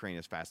Russia and Ukraine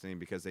is fascinating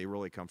because they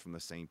really come from the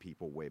same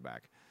people way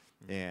back.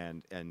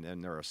 And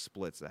there are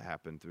splits that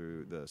happen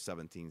through the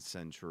 17th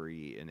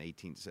century and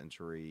 18th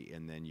century,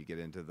 and then you get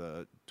into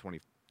the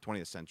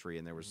 20th century,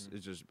 and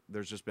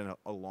there's just been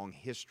a long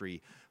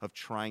history of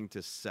trying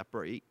to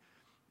separate.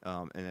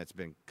 And it's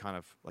been kind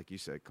of, like you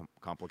said,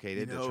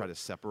 complicated to try to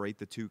separate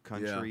the two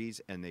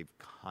countries, and they've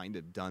kind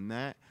of done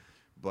that.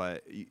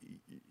 But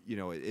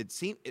it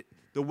seems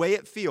the way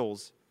it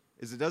feels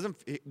is it doesn't.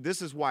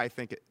 This is why I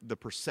think the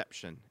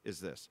perception is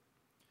this.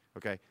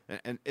 Okay,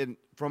 and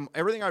from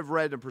everything I've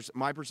read,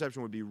 my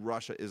perception would be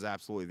Russia is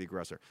absolutely the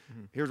aggressor.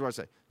 Here's what I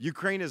say: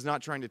 Ukraine is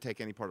not trying to take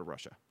any part of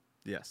Russia.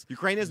 Yes.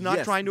 Ukraine is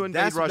not trying to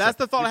invade Russia. That's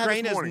the thought Ukraine I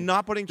had this morning. is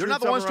not putting They're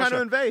troops not the ones over trying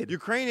to invade.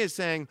 Ukraine is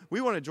saying,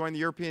 we want to join the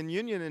European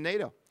Union and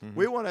NATO.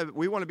 We want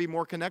to be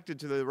more connected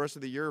to the rest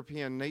of the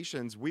European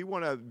nations. We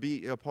want to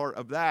be a part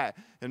of that.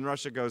 And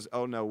Russia goes,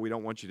 oh, no, we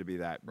don't want you to be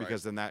that,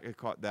 because then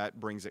that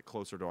brings it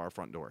closer to our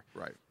front door.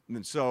 Right.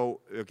 And so,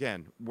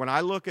 again, when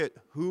I look at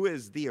who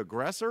is the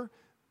aggressor,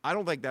 I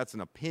don't think that's an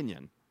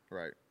opinion.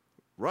 Right.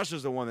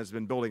 Russia's the one that's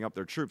been building up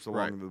their troops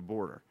along the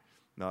border.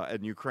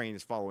 And Ukraine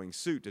is following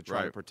suit to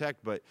try to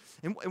protect. But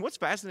and what's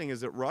fascinating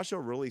is that Russia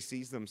really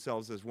sees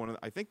themselves as one of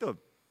I think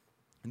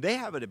they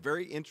have a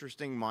very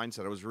interesting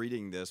mindset. I was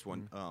reading this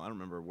one. I don't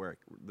remember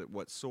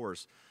what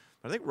source.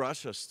 But I think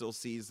Russia still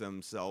sees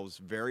themselves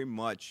very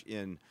much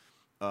in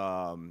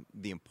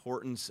the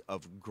importance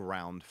of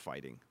ground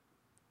fighting.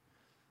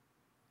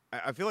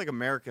 I feel like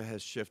America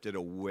has shifted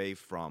away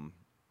from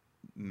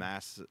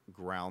mass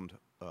ground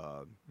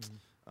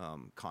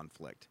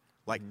conflict.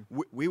 Like,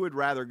 we would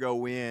rather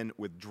go in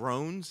with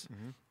drones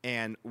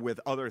and with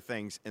other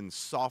things and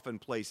soften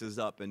places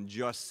up and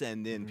just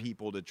send in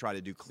people to try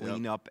to do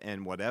cleanup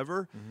and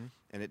whatever.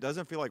 And it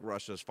doesn't feel like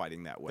Russia's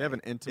fighting that way. They have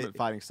an intimate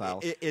fighting style.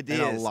 It and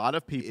is. a lot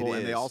of people,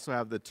 and they also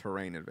have the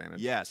terrain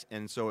advantage. Yes,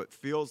 and so it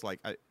feels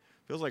like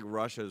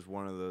Russia is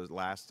one of those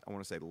last, I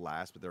want to say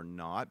last, but they're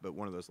not, but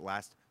one of those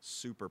last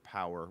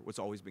superpower, what's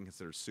always been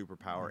considered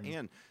superpower.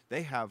 And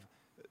they have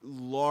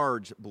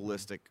large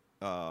ballistic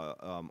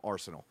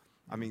arsenal.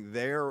 I mean,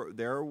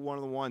 they're one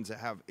of the ones that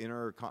have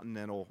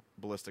intercontinental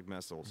ballistic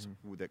missiles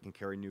that can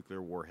carry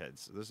nuclear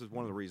warheads. So this is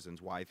one of the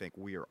reasons why I think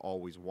we are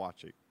always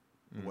watching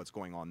what's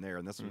going on there,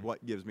 and this is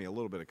what gives me a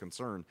little bit of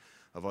concern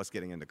of us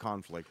getting into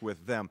conflict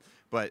with them.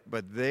 But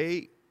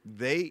they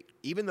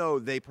even though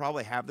they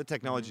probably have the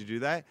technology to do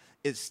that,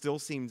 it still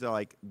seems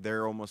like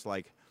they're almost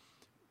like,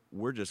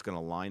 we're just going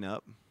to line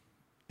up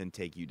and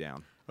take you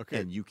down. Okay.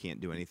 And you can't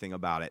do anything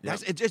about it.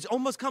 It just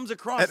almost comes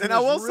across and I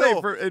will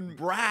say,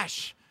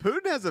 brash.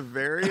 Putin has a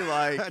very,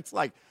 like... it's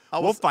like,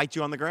 we'll fight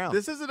you on the ground.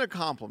 This isn't a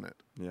compliment.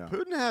 Yeah.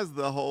 Putin has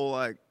the whole,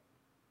 like,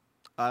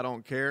 I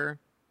don't care,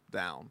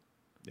 down.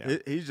 Yeah.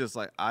 He's just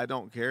like, I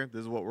don't care.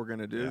 This is what we're going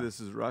to do. Yeah. This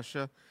is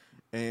Russia.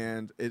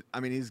 And,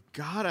 he's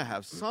got to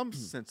have some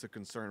sense of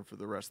concern for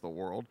the rest of the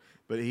world.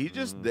 But he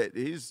just,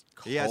 he's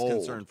cold. He has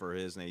concern for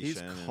his nation.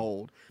 He's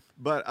cold.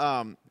 But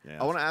I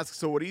want to ask,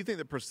 so what do you think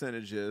the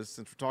percentage is,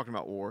 since we're talking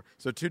about war?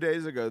 So 2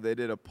 days ago, they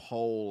did a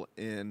poll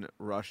in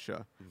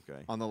Russia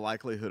on the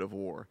likelihood of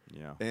war.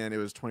 Yeah. And it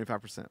was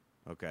 25%.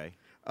 Okay.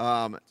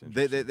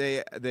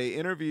 They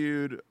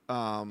interviewed,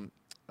 what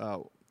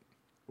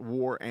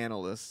war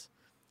analysts,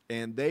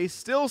 and they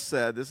still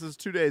said, this is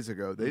 2 days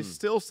ago, they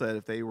still said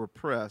if they were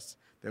pressed,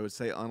 they would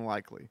say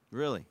unlikely.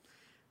 Really?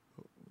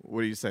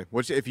 What do you say?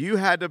 If you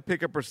had to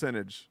pick a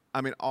percentage,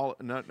 I mean,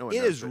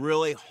 it is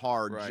really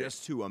hard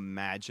just to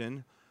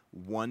imagine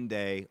one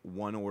day,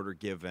 one order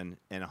given,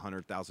 and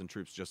 100,000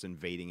 troops just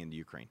invading into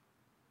Ukraine.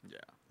 Yeah.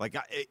 Like,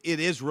 it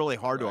is really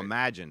hard to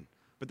imagine.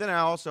 But then I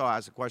also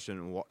ask the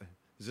question,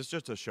 is this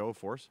just a show of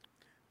force?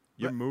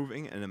 You're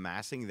moving and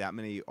amassing that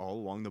many all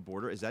along the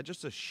border? Is that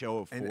just a show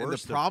of force? And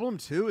the problem,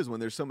 too, is when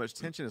there's so much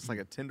tension, it's like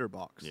a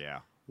tinderbox. Yeah.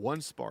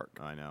 One spark.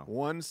 I know.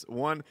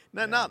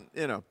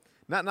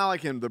 Not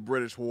like in the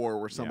British War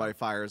where somebody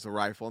fires a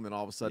rifle and then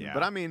all of a sudden. Yeah.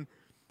 But I mean,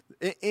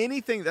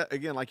 anything that,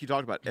 again, like you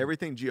talked about,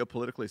 everything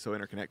geopolitically so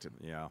interconnected.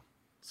 Yeah.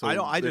 So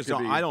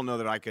I don't know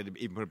that I could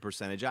even put a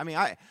percentage. I mean,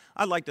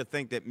 I'd like to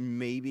think that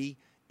maybe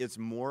it's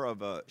more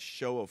of a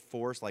show of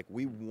force. Like,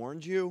 we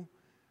warned you,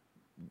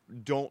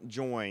 don't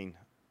join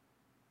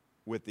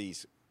with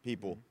these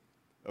people,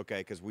 okay,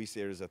 because we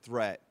see it as a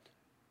threat.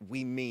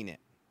 We mean it,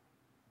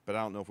 but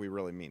I don't know if we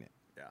really mean it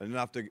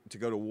enough to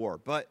go to war.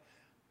 But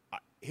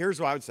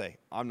here's what I would say.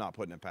 I'm not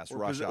putting it past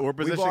Russia. We're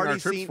positioning our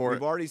troops for it.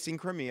 We've already seen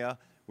Crimea.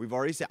 We've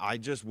already said I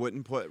just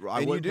wouldn't put. I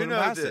and wouldn't you do put know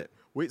them past that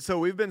it. So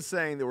we've been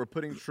saying that we're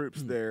putting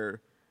troops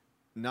there.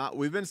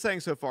 We've been saying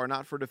so far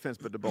not for defense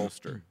but to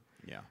bolster.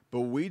 Yeah.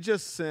 But we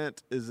just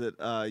sent, is it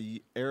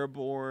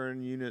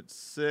Airborne Unit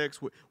 6?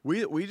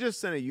 We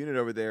just sent a unit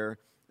over there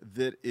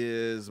that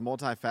is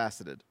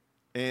multifaceted.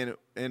 And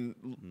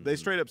they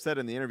straight up said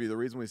in the interview the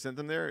reason we sent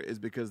them there is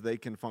because they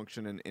can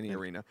function in any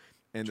arena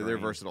and they're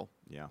versatile.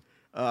 Yeah.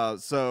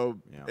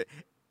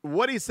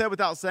 What he said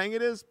without saying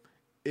it is,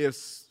 if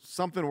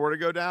something were to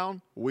go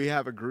down, we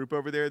have a group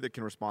over there that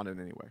can respond in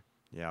any way.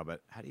 Yeah,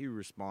 but how do you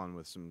respond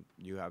with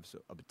you have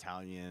a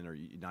battalion or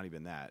not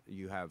even that.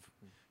 You have,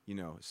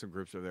 some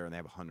groups over there and they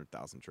have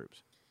 100,000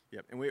 troops.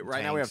 Yep. And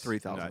right now we have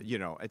 3,000.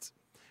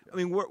 I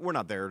mean, we're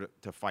not there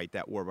to fight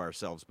that war by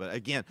ourselves. But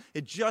again,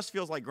 it just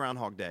feels like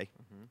Groundhog Day.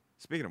 Mm-hmm.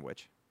 Speaking of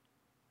which,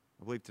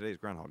 I believe today is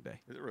Groundhog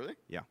Day. Is it really?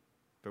 Yeah.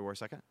 February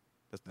 2nd.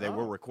 That's the day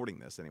we're recording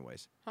this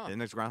anyways. Huh. The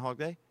next Groundhog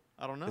Day?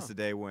 I don't know. It's the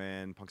day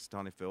when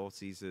Punxsutawney Phil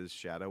sees his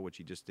shadow, which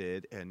he just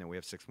did, and then we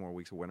have 6 more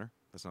weeks of winter.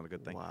 That's not a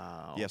good thing.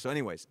 Wow. Yeah, so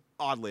anyways,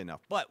 oddly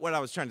enough. But what I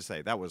was trying to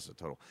say, that was a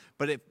total.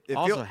 But it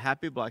also,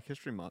 happy Black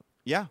History Month.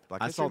 Yeah,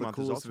 Black History Month. I saw the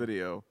coolest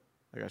video.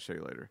 I got to show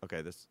you later.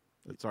 Okay,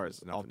 sorry,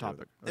 it's off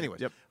topic. Anyways,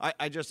 yep.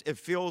 it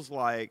feels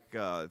like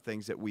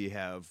things that we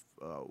have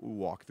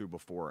walked through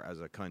before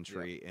as a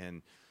country. Yeah.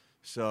 And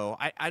so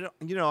I don't,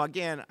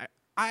 again,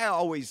 I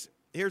always,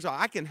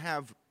 I can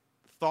have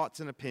thoughts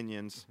and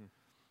opinions,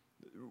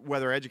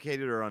 whether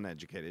educated or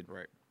uneducated,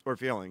 right, or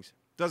feelings.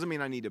 Doesn't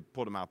mean I need to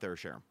put them out there or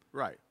share them.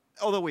 Right.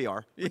 Although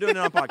we're doing it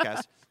on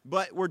podcast,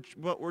 but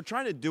we're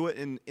trying to do it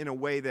in a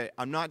way that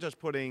I'm not just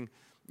putting,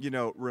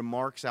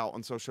 remarks out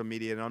on social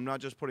media, and I'm not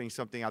just putting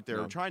something out there.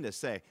 No. I'm trying to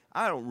say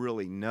I don't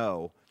really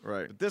know,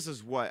 right? But this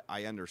is what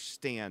I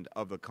understand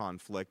of the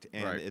conflict,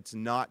 and right. It's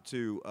not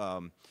to,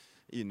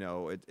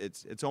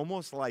 it's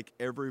almost like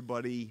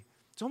everybody.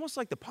 It's almost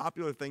like the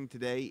popular thing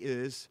today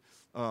is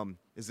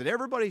that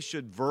everybody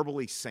should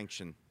verbally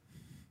sanction,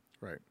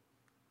 right,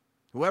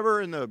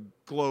 whoever in the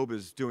globe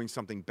is doing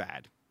something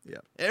bad. Yeah,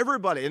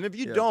 everybody, and if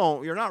you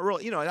don't, you're not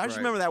really. I just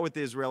remember that with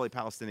the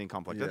Israeli-Palestinian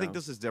conflict. Yeah. I think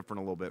this is different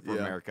a little bit for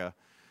America,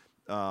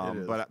 it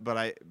is. but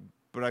I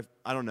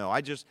don't know.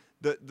 I just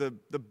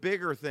the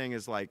bigger thing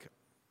is like,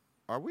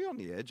 are we on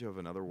the edge of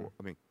another war?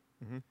 I mean,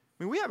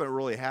 we haven't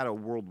really had a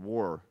world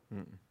war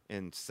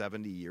in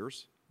 70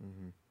 years.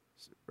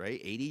 Right?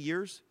 80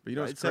 years? But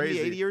it's 70,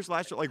 crazy. 80 years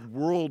last year? Like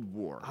world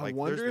war. I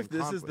wonder if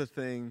this is the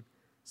thing.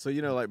 So,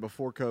 like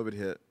before COVID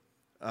hit,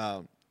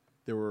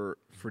 there were,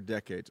 for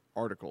decades,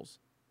 articles,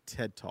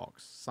 TED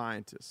Talks,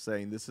 scientists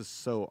saying this is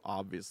so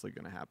obviously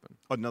going to happen.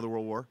 Another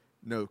world war?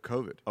 No,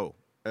 COVID. Oh.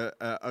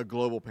 A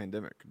global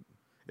pandemic.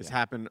 It's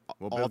happened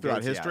all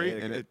throughout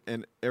history,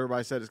 and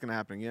everybody said it's going to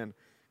happen again.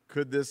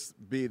 Could this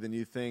be the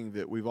new thing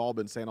that we've all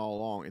been saying all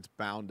along? It's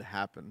bound to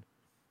happen.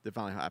 That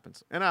finally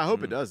happens, and I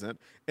hope it doesn't.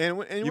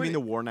 And you mean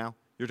the war now?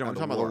 You're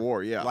talking about the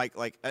war, yeah.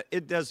 Like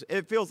it does.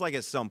 It feels like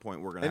at some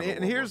point we're gonna.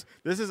 And here's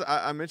war.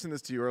 I mentioned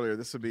this to you earlier.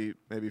 This would be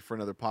maybe for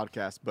another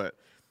podcast, but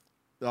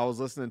I was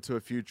listening to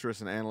a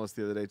futurist and analyst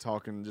the other day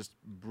talking just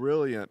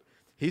brilliant.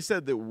 He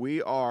said that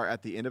we are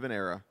at the end of an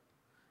era,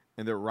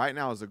 and that right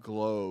now as a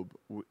globe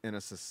in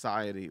a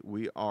society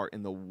we are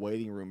in the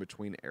waiting room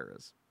between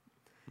eras.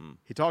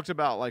 He talked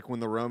about like when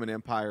the Roman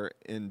Empire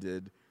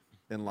ended.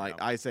 And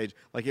Ice Age,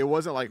 like it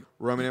wasn't like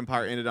Roman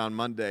Empire ended on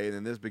Monday and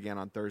then this began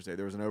on Thursday.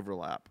 There was an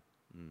overlap.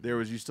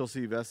 You still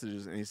see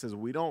vestiges, and he says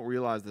we don't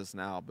realize this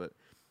now, but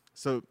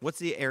so what's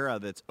the era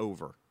that's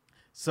over?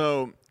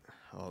 So,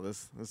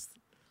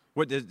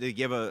 what did they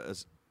give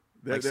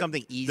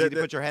something easy to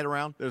put your head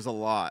around? There's a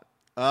lot.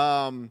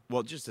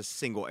 Well, just a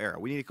single era.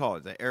 We need to call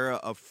it the era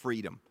of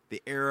freedom,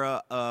 the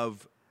era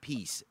of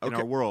peace in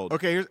our world. I'll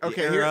give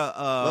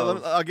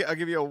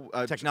you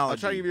a technology. I'll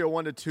try to give you a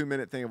 1 to 2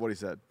 minute thing of what he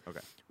said.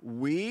 Okay.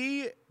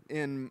 We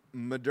in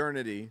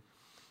modernity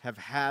have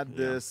had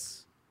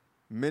this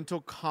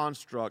mental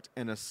construct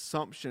and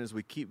assumption as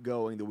we keep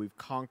going that we've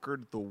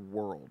conquered the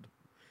world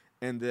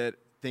and that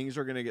things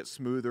are going to get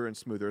smoother and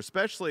smoother,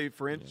 especially it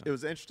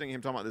was interesting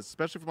him talking about this,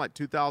 especially from like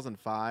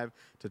 2005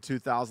 to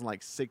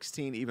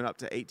 2016, even up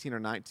to 18 or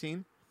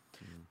 19.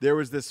 There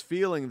was this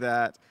feeling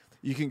that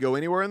you can go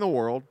anywhere in the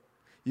world.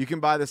 You can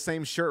buy the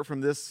same shirt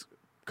from this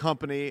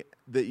company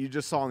that you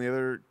just saw on the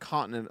other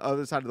continent,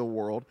 other side of the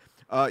world.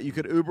 You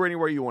could Uber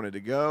anywhere you wanted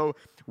to go.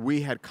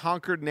 We had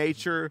conquered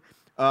nature.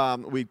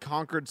 We'd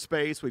conquered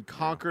space. We'd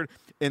conquered.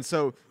 And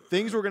so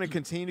things were going to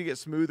continue to get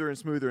smoother and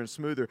smoother and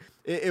smoother.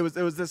 It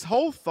was this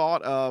whole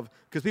thought of,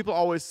 because people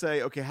always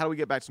say, okay, how do we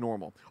get back to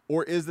normal?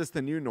 Or is this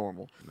the new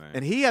normal? Right.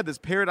 And he had this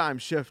paradigm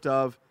shift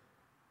of,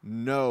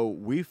 no,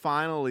 we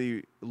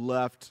finally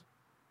left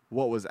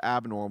what was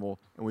abnormal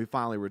and we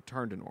finally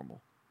returned to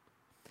normal.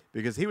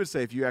 Because he would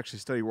say, if you actually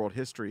study world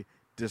history,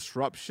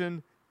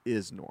 disruption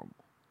is normal.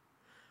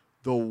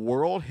 The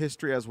world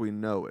history as we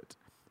know it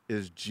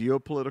is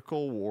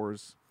geopolitical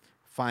wars,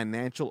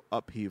 financial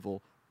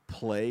upheaval,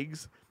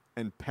 plagues,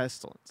 and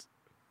pestilence.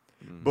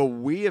 Mm-hmm. But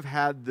we have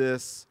had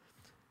this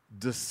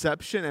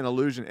deception and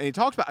illusion. And he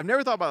talks about, I've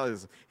never thought about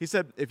this. He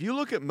said, if you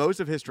look at most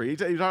of history, he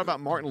talked about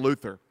Martin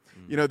Luther,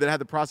 that had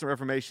the Protestant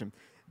Reformation.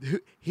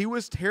 He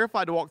was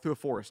terrified to walk through a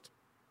forest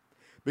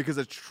because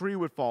a tree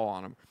would fall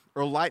on him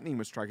or lightning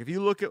would strike. If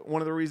you look at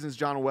one of the reasons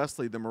John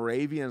Wesley, the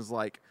Moravians,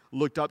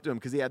 looked up to him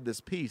because he had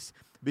this peace.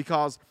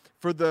 Because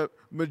for the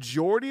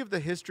majority of the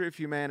history of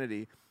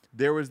humanity,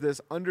 there was this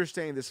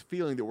understanding, this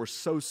feeling that we're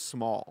so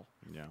small.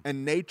 Yeah.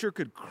 And nature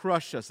could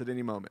crush us at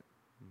any moment.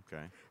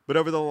 Okay. But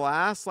over the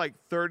last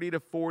 30 to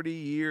 40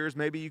 years,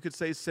 maybe you could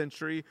say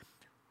century,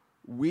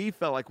 we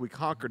felt like we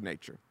conquered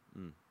nature.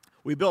 Mm.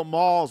 We built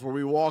malls where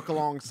we walk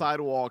along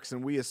sidewalks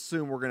and we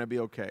assume we're going to be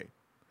okay.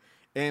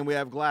 And we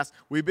have glass.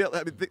 We built,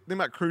 think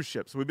about cruise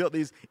ships. We built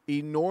these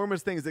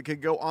enormous things that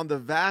could go on the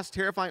vast,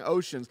 terrifying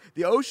oceans.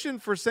 The ocean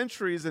for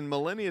centuries and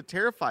millennia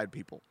terrified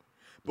people.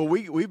 But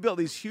we built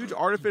these huge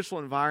artificial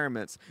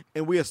environments,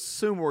 and we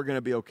assume we're going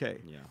to be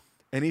okay. Yeah.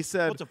 And he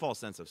said, it's a false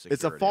sense of security.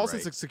 It's a false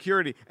sense of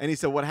security. And he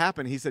said, what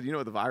happened? He said, you know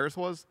what the virus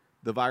was?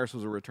 The virus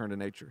was a return to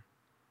nature.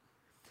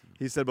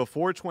 He said,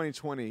 before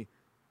 2020,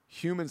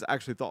 humans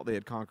actually thought they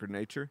had conquered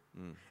nature.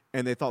 Mm.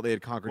 And they thought they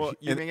had conquered. Well,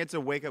 you think it's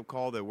a wake-up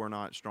call that we're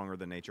not stronger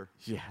than nature?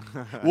 Yeah.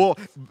 Well,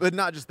 but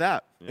not just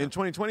that. Yeah. In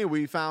 2020,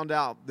 we found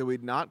out that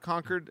we'd not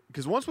conquered,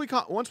 because once we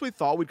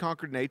thought we'd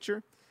conquered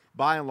nature,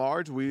 by and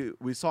large,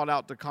 we sought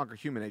out to conquer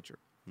human nature.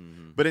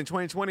 Mm-hmm. But in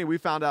 2020, we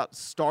found out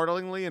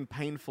startlingly and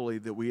painfully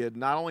that we had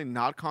not only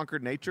not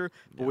conquered nature,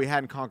 but we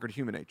hadn't conquered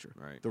human nature.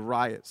 Right. The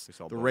riots,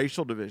 the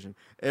racial division,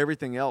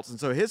 everything else. And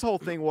so his whole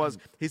thing was,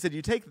 he said,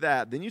 you take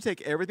that, then you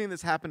take everything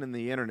that's happened in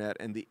the internet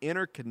and the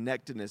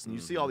interconnectedness, and you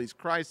see all these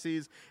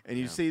crises, and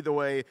you see the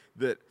way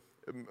that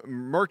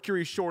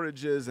mercury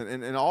shortages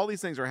and all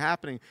these things are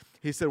happening.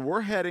 He said,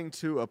 we're heading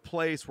to a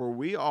place where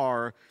we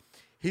are.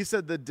 He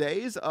said the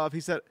days of, he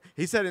said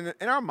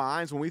in our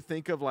minds, when we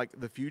think of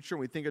the future,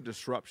 when we think of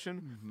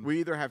disruption, we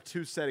either have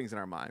two settings in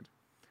our mind.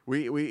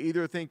 We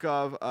either think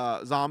of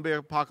zombie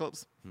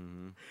apocalypse,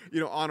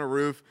 on a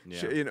roof, and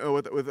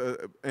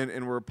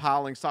we're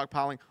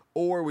stockpiling,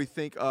 or we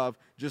think of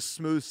just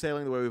smooth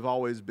sailing the way we've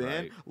always been.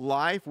 Right.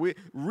 Life, we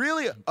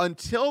really,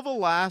 until the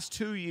last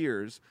 2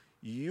 years,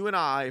 you and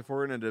I, if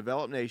we're in a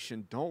developed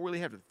nation, don't really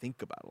have to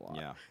think about a lot.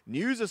 Yeah.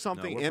 News is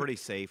something we're pretty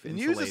safe.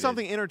 News is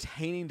something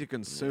entertaining to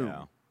consume.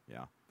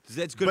 Yeah.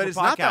 It's good but for it's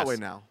podcasts. Not that way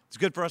now. It's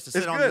good for us to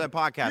sit on the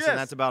podcast, and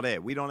that's about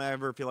it. We don't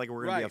ever feel like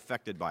we're going to be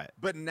affected by it.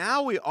 But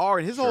now we are,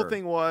 and his whole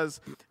thing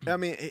was,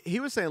 he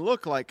was saying,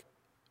 look,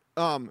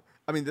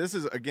 this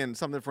is, again,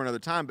 something for another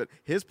time, but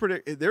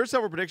there are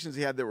several predictions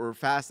he had that were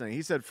fascinating.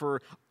 He said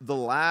for the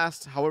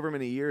last however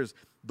many years,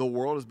 the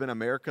world has been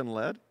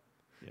American-led.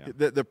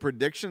 Yeah. The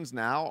predictions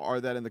now are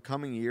that in the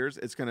coming years,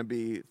 it's going to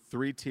be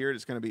three-tiered.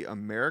 It's going to be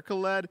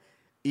America-led,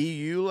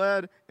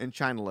 EU-led, and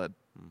China-led.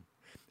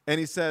 And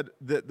he said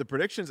that the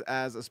predictions,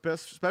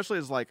 especially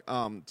as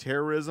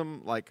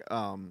terrorism,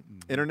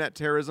 internet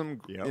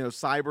terrorism,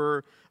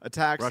 cyber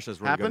attacks, Russia's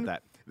really good at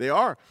that. They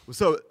are.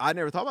 So I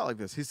never thought about it like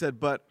this. He said,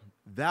 but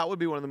that would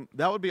be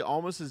that would be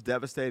almost as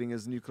devastating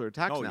as nuclear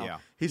attacks. Oh, now. Yeah.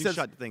 He said,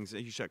 shut things.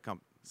 You shut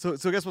companies. So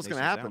guess what's going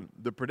to happen? Down.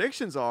 The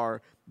predictions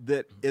are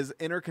that as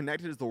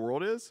interconnected as the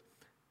world is,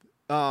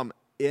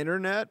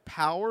 internet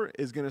power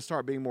is going to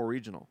start being more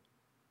regional.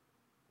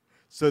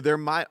 So there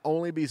might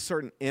only be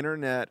certain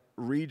internet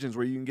regions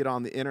where you can get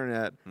on the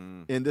internet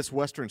in this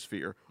Western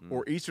sphere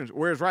or Eastern.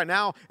 Whereas right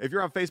now, if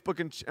you're on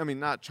Facebook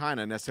not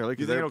China necessarily,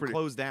 because it'll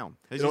close down.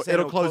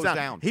 It'll close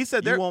down. He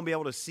said you won't be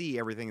able to see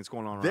everything that's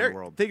going on around the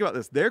world. Think about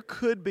this. There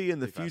could be in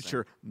the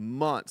future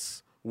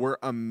months where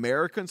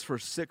Americans for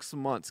 6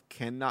 months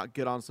cannot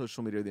get on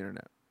social media or the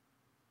internet.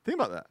 Think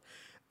about that.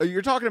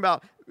 You're talking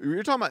about.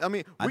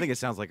 I think it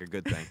sounds like a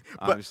good thing.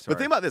 but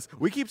think about this.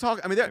 We keep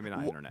talking. Maybe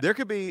not internet. There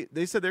could be.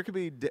 They said there could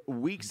be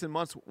weeks and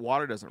months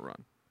water doesn't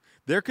run.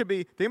 There could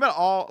be. Think about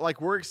all.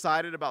 We're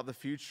excited about the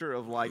future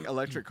of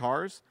electric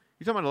cars.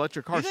 You're talking about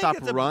electric cars stop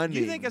running.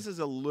 Do you think this is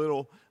a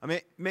little? I mean,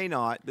 it may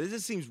not. But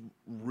this seems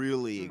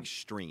really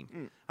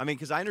extreme. I mean,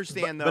 because I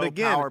understand but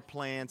again, power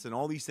plants and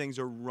all these things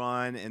are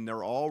run, and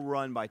they're all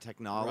run by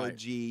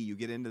technology. Right. You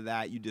get into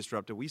that, you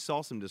disrupt it. We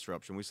saw some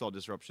disruption. We saw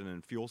disruption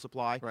in fuel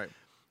supply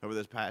over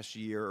this past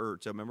year or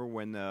so. Remember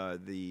when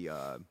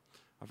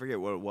I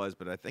forget what it was,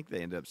 but I think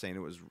they ended up saying it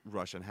was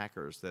Russian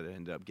hackers that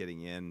ended up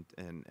getting in,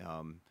 and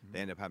they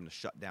ended up having to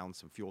shut down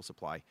some fuel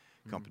supply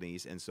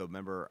companies. And so I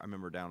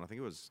remember down, I think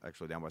it was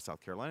actually down by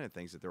South Carolina,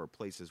 things that there were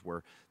places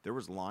where there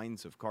was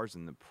lines of cars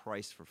and the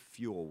price for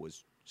fuel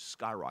was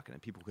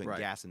skyrocketing. People couldn't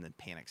gas, and then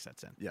panic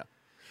sets in. Yeah.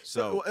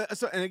 So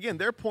and again,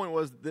 their point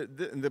was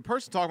the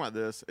person talking about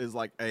this is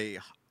like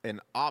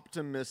an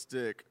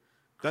optimistic.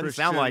 Doesn't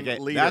Christian sound like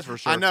it. Leader. That's for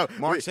sure. I know.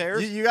 Mark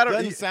Sayers?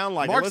 Doesn't sound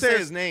like Mark it. Let's Sayers, say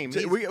his name.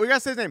 We got to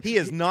say his name. He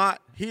is not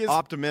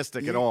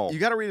optimistic at all. You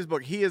got to read his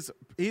book. He's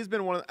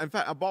been one of in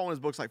fact, I bought one of his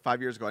books like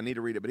 5 years ago. I need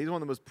to read it. But he's one of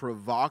the most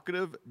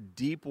provocative,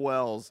 deep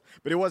wells.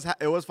 But it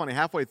was funny.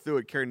 Halfway through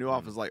it, Carey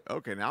Nieuwhof was like,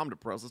 okay, now I'm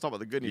depressed. Let's talk about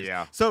the good news.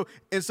 Yeah. So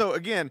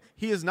again,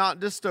 he is not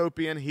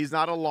dystopian. He's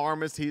not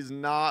alarmist. He's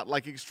not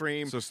like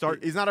extreme.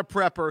 He's not a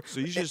prepper.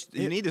 So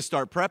you need to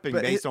start prepping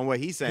based on what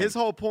he's saying. His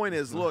whole point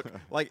is, look,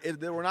 like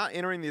we're not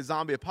entering the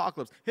zombie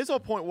apocalypse. His whole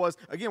point was,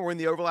 again, we're in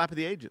the overlap of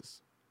the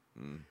ages.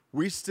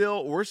 We're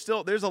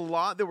still. There's a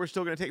lot that we're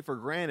still going to take for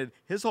granted.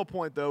 His whole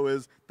point, though,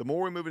 is the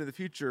more we move into the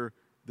future,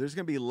 there's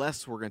going to be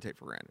less we're going to take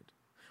for granted.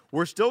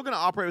 We're still going to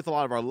operate with a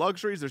lot of our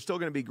luxuries. There's still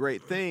going to be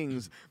great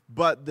things,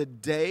 but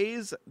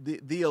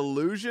the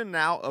illusion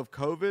now of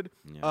COVID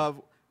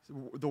of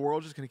the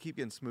world just going to keep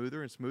getting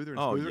smoother and smoother and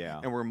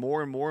smoother, and we're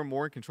more and more and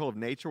more in control of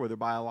nature, whether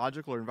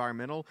biological or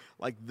environmental.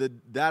 Like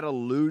that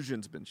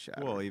illusion's been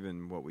shattered. Well,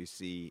 even what we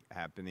see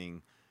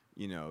happening,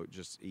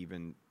 just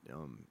even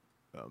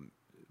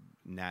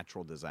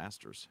natural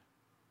disasters.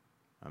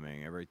 I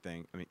mean,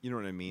 everything. I mean, you know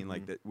what I mean?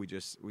 Like that,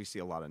 we see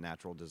a lot of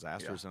natural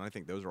disasters, and I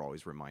think those are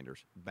always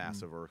reminders.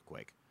 Massive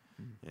earthquake,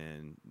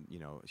 and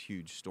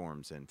huge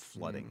storms and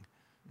flooding,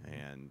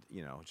 and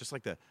just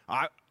like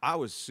I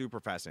was super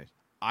fascinated.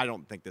 I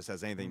don't think this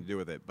has anything to do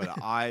with it, but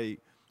I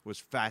was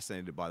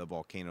fascinated by the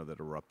volcano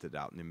that erupted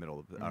out in the middle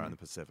of in the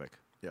Pacific.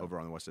 Over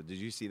on the west side. Did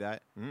you see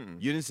that?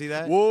 You didn't see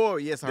that? Whoa,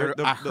 yes, I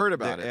heard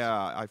about it. Yeah,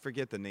 I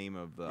forget the name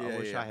of the. I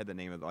wish I had the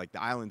name of the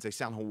islands. They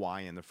sound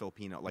Hawaiian. They're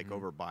Filipino,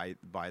 over by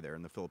there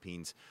in the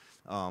Philippines.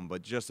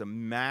 But just a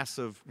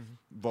massive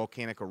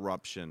volcanic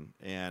eruption,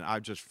 and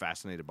I'm just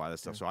fascinated by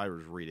this stuff. So I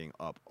was reading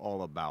up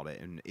all about it,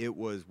 and it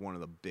was one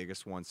of the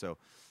biggest ones. So,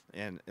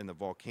 and the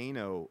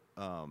volcano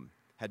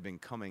had been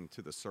coming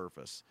to the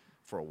surface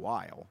for a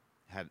while.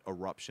 Had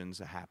eruptions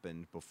that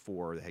happened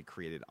before they had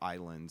created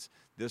islands.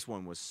 This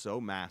one was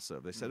so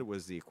massive. They said it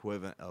was the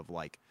equivalent of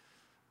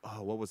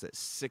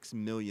 6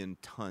 million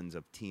tons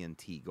of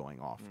TNT going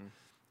off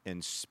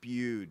and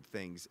spewed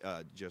things,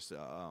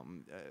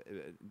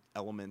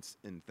 elements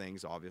and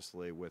things,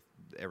 obviously, with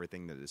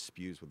everything that is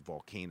spews with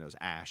volcanoes,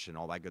 ash, and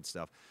all that good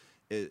stuff.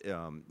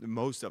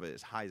 Most of it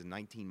as high as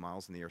 19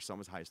 miles in the air, some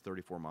as high as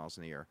 34 miles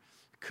in the air.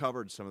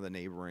 Covered some of the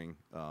neighboring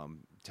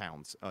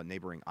towns,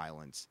 neighboring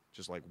islands,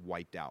 just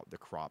wiped out the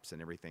crops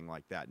and everything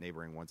like that,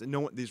 neighboring ones.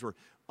 And these were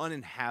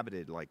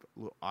uninhabited,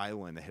 little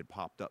island that had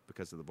popped up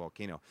because of the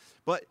volcano.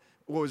 But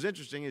what was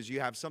interesting is you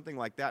have something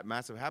like that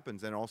massive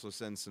happens and it also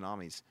sends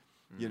tsunamis,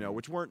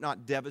 which weren't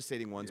not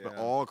devastating ones, but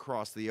all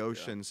across the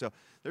ocean. Yeah. So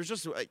there's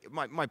just,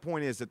 my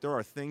point is that there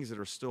are things that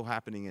are still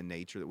happening in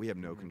nature that we have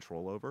no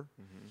control over.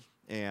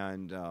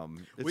 And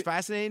it's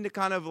fascinating to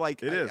kind of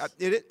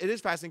it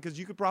is fascinating because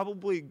you could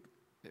probably,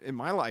 in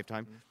my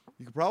lifetime,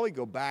 you could probably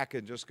go back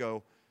and just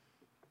go,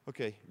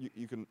 okay,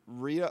 you can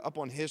read up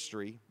on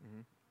history.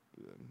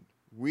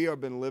 We have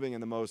been living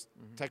in the most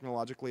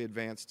technologically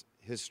advanced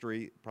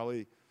history.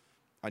 Probably,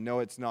 I know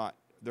it's not,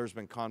 there's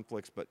been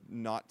conflicts, but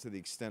not to the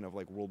extent of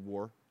World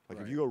War.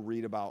 If you go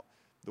read about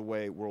the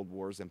way world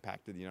wars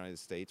impacted the United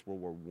States,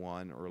 World War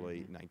I,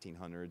 early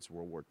 1900s,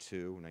 World War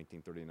II,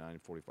 1939,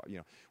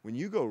 45, when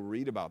you go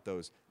read about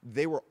those,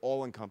 they were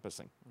all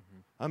encompassing.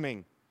 I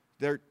mean,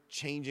 they're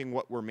changing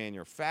what we're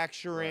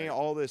manufacturing,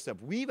 all this stuff.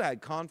 We've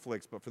had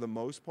conflicts, but for the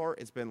most part,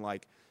 it's been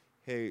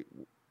hey,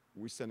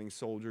 we're sending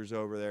soldiers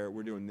over there.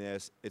 We're doing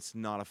this. It's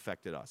not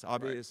affected us.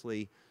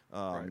 Obviously,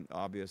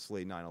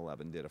 obviously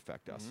 9/11 did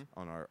affect us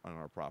on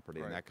our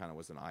property, and that kind of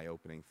was an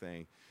eye-opening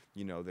thing,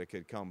 that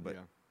could come. But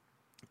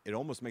it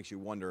almost makes you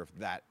wonder if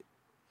that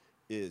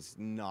is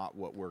not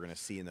what we're going to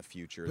see in the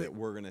future, that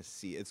we're going to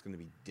see it's going to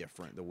be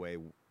different, the way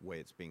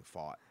it's being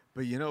fought.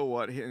 But you know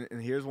what?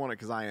 And here's one,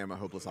 because I am a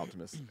hopeless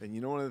optimist.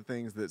 And one of the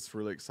things that's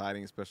really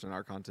exciting, especially in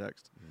our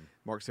context,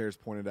 Mark Sayers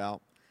pointed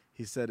out,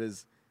 he said,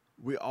 is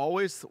we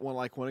always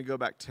want to go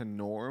back to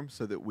norm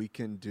so that we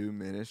can do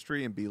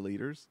ministry and be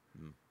leaders.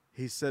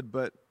 He said,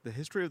 but the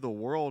history of the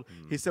world,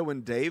 he said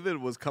when David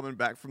was coming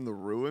back from the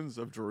ruins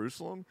of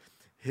Jerusalem,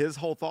 his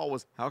whole thought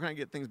was, how can I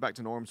get things back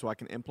to norm so I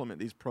can implement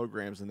these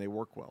programs and they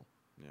work well?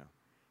 Yeah.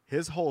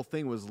 his whole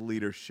thing was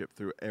leadership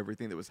through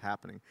everything that was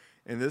happening.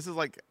 And this is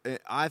like,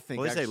 I think,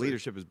 well, they say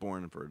leadership is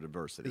born for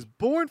diversity. Is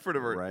born for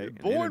diversity,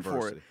 right? Born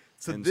for it.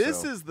 So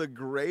this is the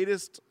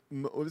greatest.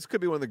 This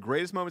could be one of the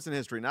greatest moments in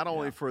history, not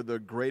only for the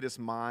greatest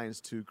minds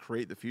to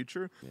create the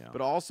future,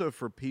 but also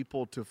for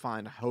people to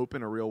find hope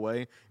in a real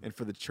way, and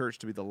for the church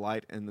to be the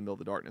light in the middle of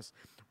the darkness.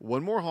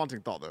 One more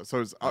haunting thought, though.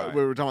 So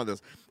we were talking about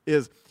this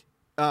is,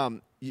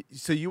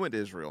 so you went to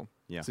Israel.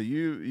 Yeah. So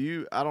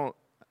I don't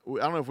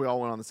know if we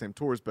all went on the same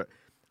tours, but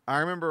I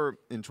remember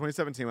in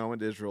 2017 when I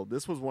went to Israel,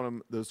 this was one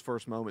of those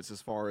first moments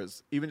as far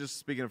as even just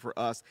speaking for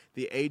us,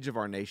 the age of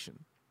our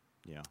nation.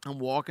 Yeah. I'm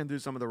walking through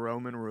some of the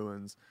Roman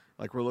ruins.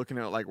 Like we're looking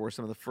at like where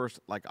some of the first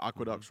like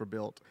aqueducts were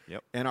built.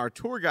 Yep. And our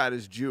tour guide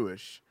is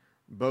Jewish,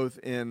 both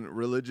in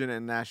religion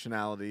and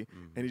nationality.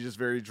 And he's just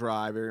very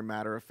dry, very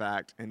matter of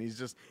fact. And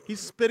he's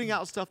spitting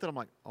out stuff that I'm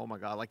like, oh my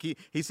God. Like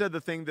he said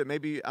the thing that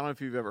maybe, I don't know if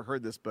you've ever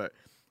heard this, but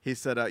he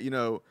said,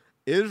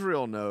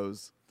 Israel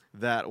knows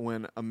that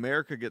when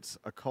America gets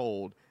a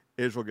cold,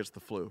 Israel gets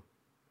the flu.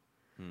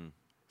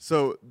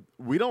 So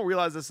we don't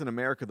realize this in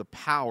America, the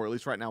power, at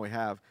least right now we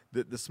have,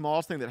 that the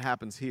smallest thing that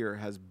happens here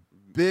has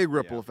big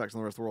ripple effects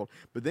on the rest of the world.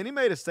 But then he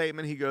made a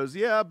statement. He goes,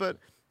 he was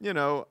talking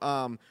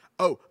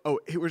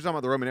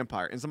about the Roman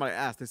Empire. And somebody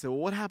asked, they said, well,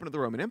 what happened to the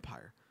Roman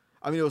Empire?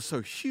 I mean, it was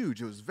so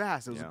huge. It was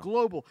vast. It was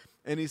global.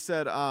 And he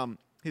said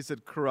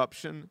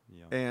corruption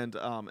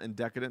and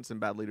decadence and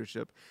bad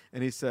leadership.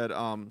 And he said,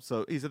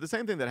 the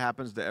same thing that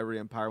happens to every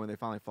empire when they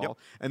finally fall. Yep.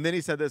 And then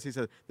he said this. He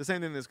said the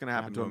same thing that's going to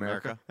happen to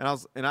America. And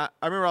I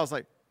remember I was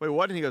like, wait,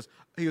 what? And he goes,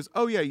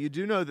 oh yeah, you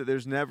do know that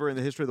there's never in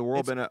the history of the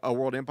world been a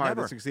world empire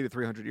that succeeded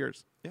 300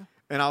 years. Yeah.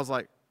 And I was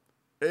like,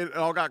 it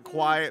all got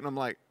quiet, and I'm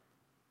like,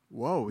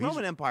 whoa.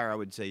 Roman Empire, I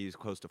would say, is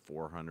close to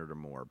 400 or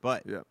more.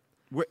 But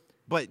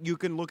but you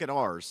can look at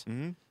ours.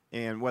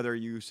 And whether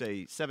you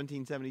say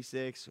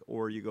 1776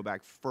 or you go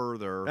back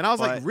further. And I was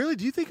like, really?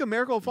 Do you think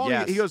America will fall?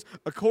 Yes. He goes,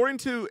 according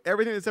to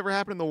everything that's ever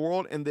happened in the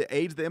world and the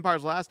age the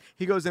empires last,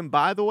 he goes, and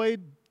by the way,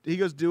 he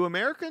goes, do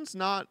Americans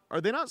are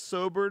they not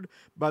sobered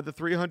by the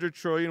 $300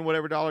 trillion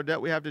whatever dollar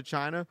debt we have to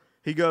China?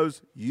 He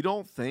goes, you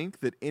don't think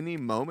that any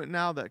moment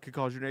now that could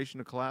cause your nation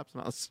to collapse?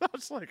 And I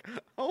was like,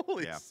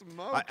 holy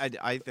smokes.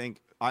 I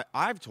think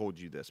I've told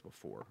you this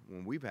before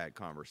when we've had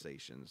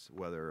conversations,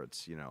 whether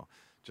it's,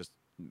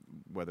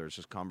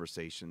 just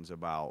conversations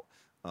about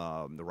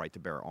the right to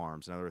bear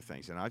arms and other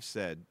things. And I've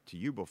said to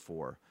you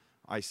before,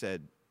 I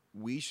said,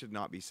 we should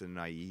not be so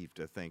naive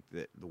to think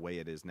that the way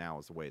it is now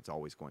is the way it's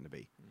always going to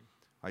be.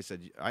 I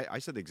said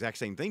the exact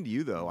same thing to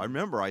you, though. I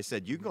remember I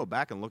said, you can go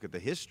back and look at the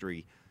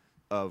history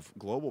of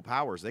global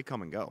powers. They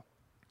come and go.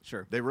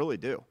 Sure. They really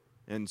do.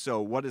 And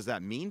so what does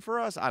that mean for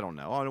us? I don't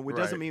know. It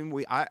doesn't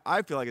mean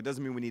I feel like it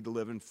doesn't mean we need to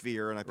live in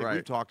fear. And I think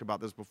we've talked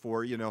about this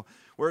before.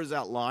 Where is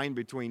that line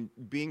between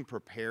being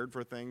prepared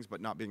for things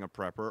but not being a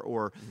prepper,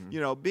 or,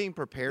 being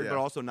prepared but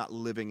also not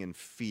living in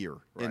fear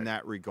in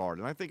that regard?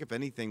 And I think if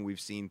anything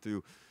we've seen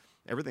through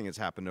everything that's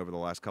happened over the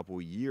last couple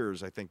of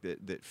years, I think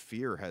that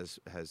fear has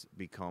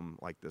become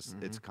like this.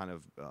 It's kind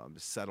of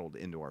settled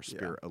into our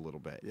spirit a little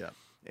bit. Yeah.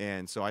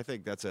 And so I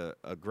think that's a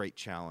great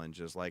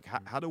challenge, is like,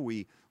 how do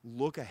we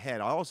look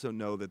ahead? I also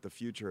know that the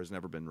future has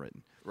never been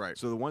written. Right.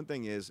 So the one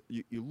thing is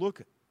you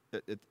look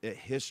at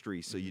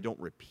history so you don't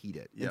repeat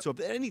it. Yep. And so if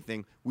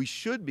anything, we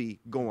should be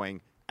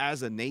going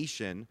as a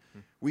nation,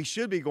 we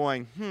should be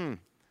going,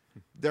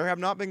 there have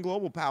not been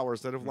global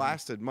powers that have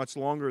lasted much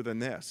longer than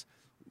this.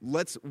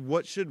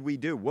 What should we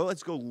do? Well,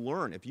 let's go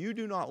learn. If you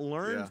do not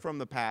learn from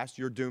the past,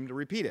 you're doomed to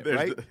repeat it,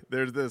 right?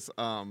 There's this.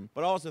 But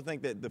I also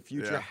think that the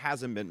future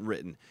hasn't been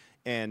written.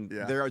 And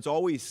there is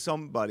always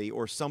somebody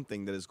or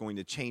something that is going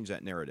to change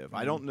that narrative.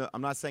 I don't know.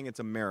 I'm not saying it's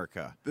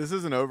America. This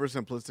is an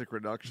oversimplistic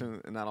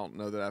reduction, and I don't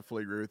know that I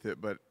fully agree with it,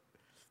 but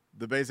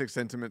the basic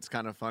sentiment's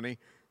kind of funny.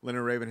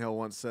 Leonard Ravenhill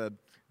once said,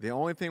 the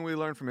only thing we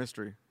learn from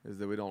history is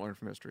that we don't learn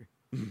from history.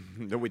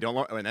 No, we don't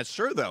learn. I mean, that's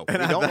true, though. We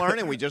don't learn,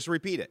 and we just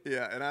repeat it.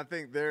 Yeah, and I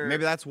think maybe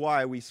that's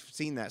why we've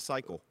seen that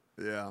cycle.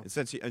 Yeah.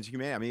 Since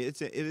humanity, I mean,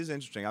 it is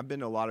interesting. I've been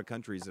to a lot of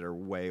countries that are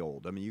way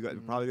old. I mean, you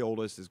got probably the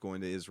oldest is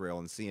going to Israel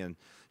and seeing,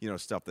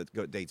 stuff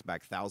that dates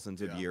back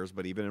thousands of years.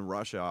 But even in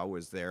Russia, I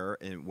was there,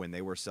 and when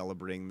they were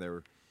celebrating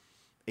their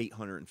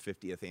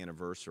 850th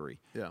anniversary.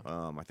 Yeah.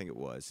 I think it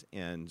was.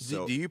 And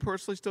so, do you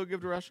personally still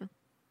give to Russia?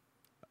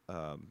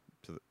 To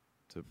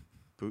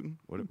Putin?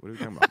 What are we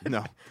talking about?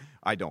 No,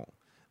 I don't.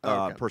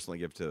 Personally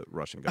give to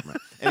Russian government.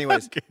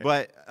 Anyways,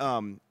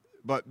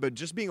 but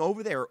just being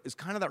over there is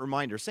kind of that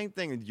reminder. Same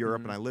thing in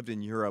Europe, and I lived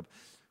in Europe.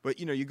 But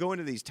you go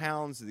into these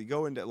towns, you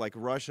go into like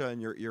Russia,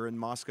 and you're in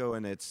Moscow,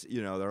 and it's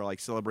they're like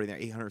celebrating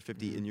their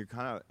 850, and you're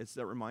it's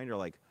that reminder,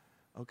 like,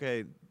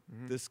 okay,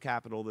 this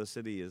capital, this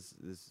city is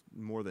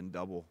more than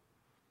double,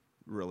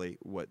 really,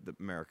 what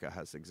America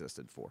has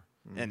existed for,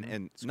 and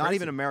it's not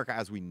even America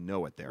as we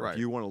know it there. Right. If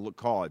you want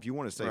to if you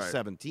want to say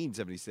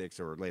 1776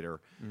 or later.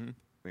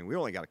 I mean, we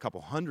only got a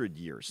couple hundred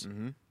years,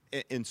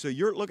 and so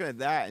you're looking at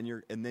that,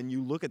 and then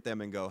you look at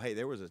them and go, "Hey,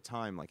 there was a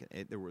time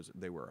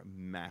they were a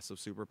massive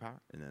superpower,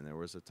 and then there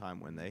was a time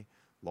when they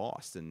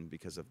lost and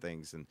because of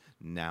things, and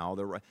now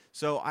they're right.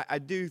 So I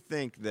do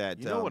think that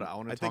you know what I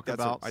want to talk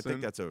about. I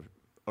think that's a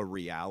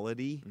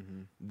reality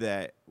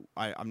that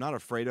I'm not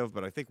afraid of,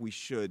 but I think we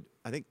should.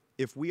 I think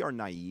if we are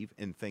naive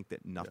and think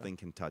that nothing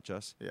can touch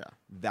us,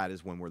 that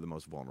is when we're the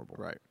most vulnerable.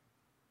 Right.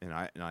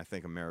 And I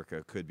think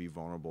America could be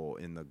vulnerable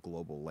in the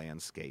global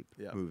landscape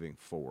moving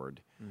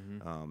forward.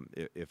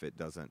 If it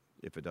doesn't,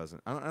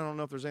 I don't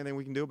know if there's anything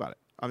we can do about it.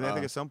 I mean, I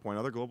think at some point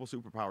other global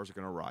superpowers are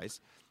going to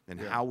rise, and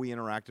how we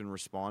interact and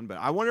respond. But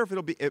I wonder if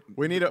it'll be.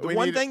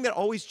 One thing that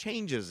always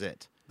changes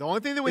it. The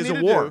only thing that we is need a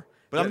to war. do.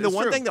 But I mean, the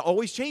one thing that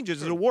always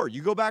changes is a war.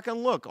 You go back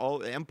and look,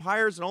 all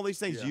empires and all these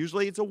things.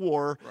 Usually, it's a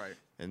war.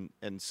 Right.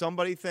 And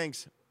somebody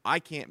thinks I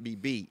can't be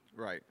beat.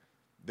 Right.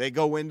 They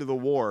go into the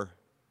war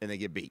and they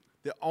get beat.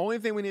 The only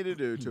thing we need to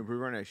do to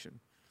improve our nation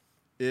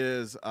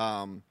is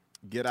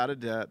get out of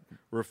debt,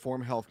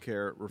 reform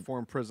healthcare,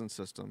 reform prison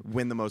system,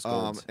 win the most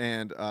golds,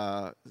 and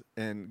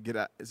get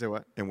out. Say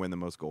what? And win the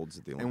most golds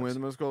at the Olympics. And win the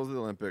most golds at the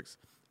Olympics.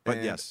 But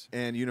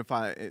and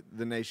unify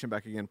the nation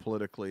back again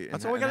politically.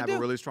 That's all we got to do. Have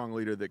a really strong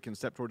leader that can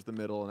step towards the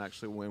middle and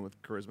actually win with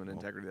charisma and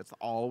integrity. That's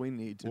all we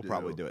need to do. We'll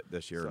probably do it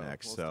this year or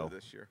next. We'll do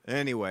this year.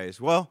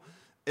 Anyways, well,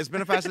 it's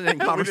been a fascinating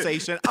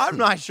conversation. I'm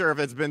not sure if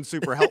it's been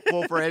super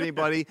helpful for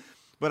anybody.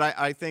 But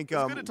I think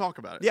it's good to talk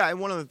about it. Yeah, and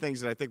one of the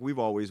things that I think we've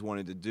always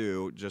wanted to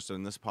do, just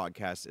in this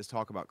podcast, is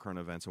talk about current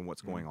events and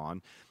what's going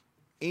on,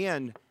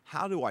 and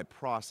how do I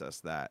process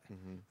that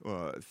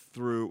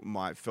through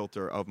my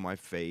filter of my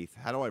faith?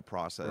 How do I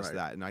process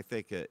that? And I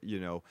think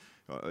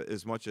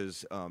as much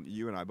as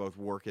you and I both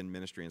work in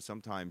ministry, and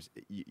sometimes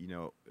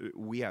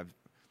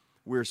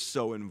we're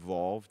so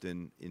involved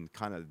in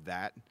kind of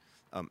that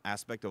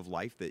aspect of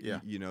life that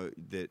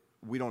that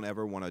we don't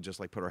ever want to just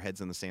like put our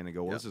heads in the sand and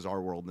go, well, this is our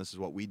world and this is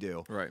what we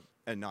do,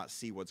 and not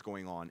see what's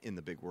going on in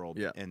the big world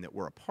and that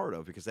we're a part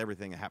of, because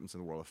everything that happens in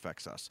the world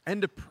affects us.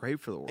 And to pray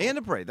for the world. And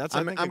to pray. That's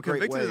I'm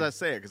convicted way. As I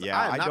say it, because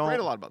I have not prayed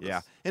a lot about this.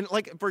 Yeah, and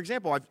like for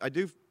example, I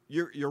do.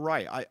 You're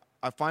right.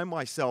 I find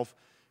myself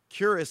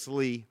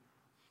curiously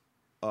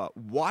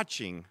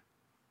watching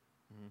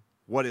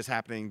what is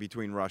happening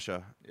between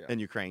Russia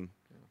and Ukraine.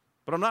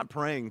 But I'm not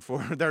praying for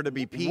there to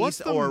be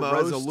peace or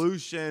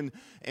resolution,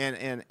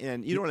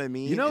 and you know what I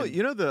mean. You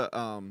know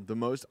the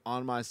most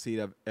on my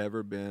seat I've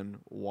ever been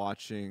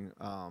watching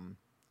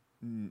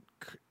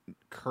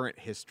current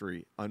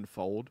history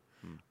unfold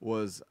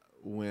was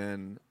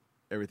when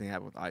everything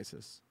happened with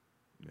ISIS.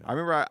 Yeah. I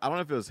remember I don't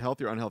know if it was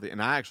healthy or unhealthy,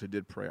 and I actually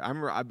did pray. I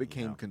remember I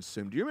became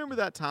consumed. Do you remember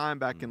that time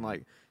back in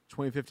like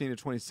 2015 to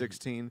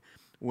 2016?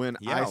 When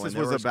ISIS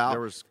was about,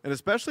 and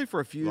especially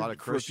for a few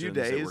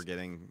days,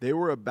 they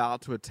were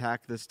about to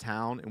attack this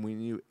town, and we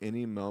knew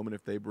any moment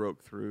if they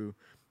broke through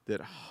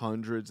that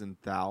hundreds and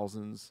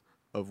thousands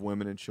of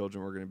women and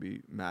children were going to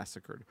be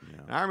massacred.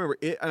 Yeah. And I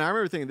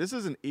remember thinking this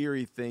is an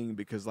eerie thing,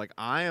 because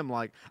I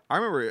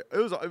remember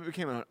it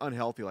became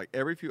unhealthy. Like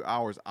every few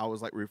hours, I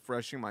was like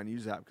refreshing my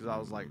news app because I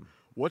was like,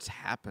 "What's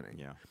happening?"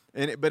 Yeah,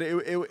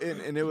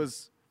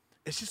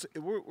 it's just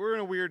we're in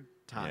a weird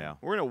time. Yeah.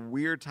 We're in a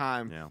weird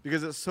time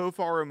because it's so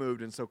far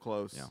removed and so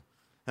close. Yeah.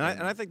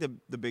 And I think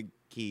the big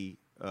key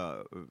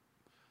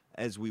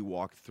as we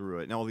walk through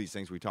it, and all these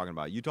things we're talking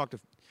about, you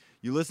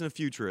listen to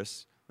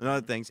futurists and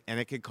other things, and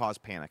it could cause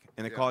panic,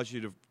 and it causes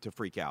you to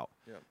freak out.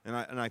 Yeah.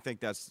 And I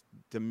think that's,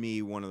 to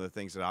me, one of the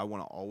things that I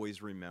want to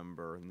always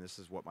remember, and this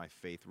is what my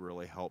faith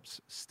really helps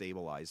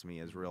stabilize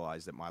me, is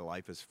realize that my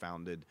life is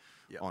founded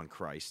on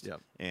Christ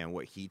and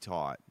what He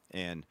taught.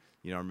 And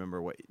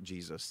remember what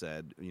Jesus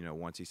said,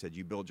 once He said,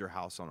 you build your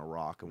house on a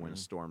rock, and when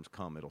storms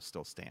come, it'll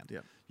still stand.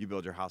 Yep. You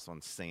build your house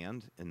on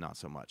sand, and not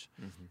so much.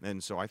 Mm-hmm.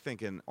 And so I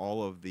think in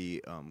all of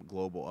the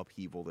global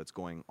upheaval that's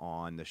going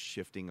on, the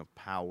shifting of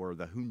power,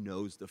 the who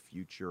knows the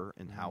future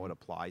and how it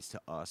applies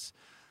to us,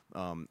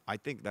 I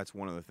think that's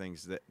one of the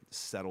things that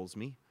settles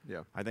me.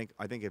 Yeah. I think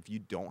if you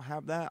don't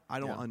have that, I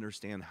don't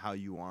understand how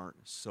you aren't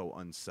so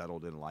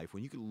unsettled in life.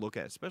 When you can look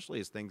at,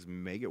 especially as things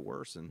may get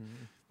worse and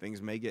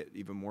things may get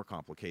even more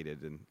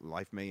complicated and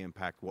life may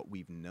impact what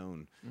we've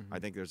known, I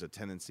think there's a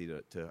tendency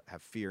to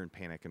have fear and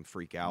panic and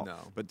freak out. No.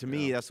 But to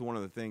me, that's one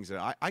of the things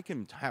that I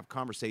can have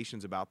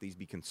conversations about these,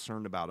 be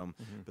concerned about them,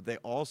 but they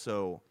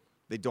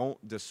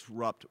don't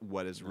disrupt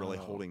what is really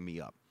holding me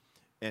up.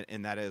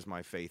 And that is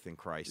my faith in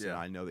Christ, and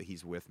I know that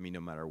He's with me no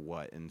matter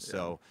what. And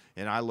so,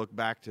 and I look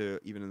back to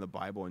even in the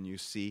Bible, and you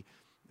see,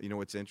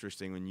 what's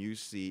interesting when you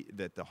see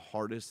that the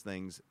hardest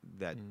things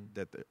that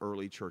the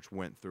early church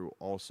went through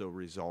also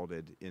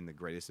resulted in the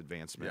greatest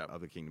advancement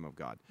of the kingdom of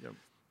God. Yep.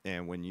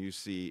 And when you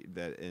see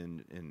that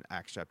in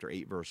Acts chapter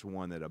 8, verse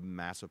 1, that a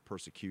massive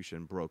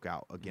persecution broke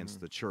out against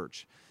the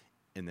church,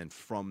 and then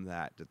from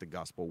that the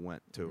gospel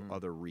went to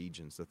other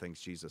regions, the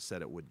things Jesus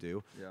said it would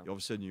do, all of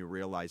a sudden you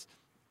realize,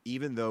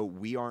 even though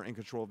we aren't in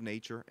control of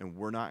nature and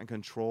we're not in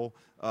control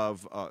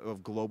of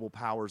global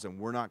powers and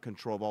we're not in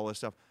control of all this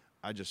stuff,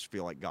 I just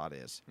feel like God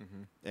is.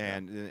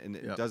 And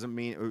it doesn't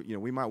mean,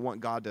 we might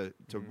want God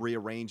to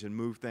rearrange and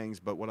move things,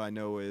 but what I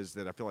know is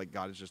that I feel like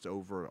God is just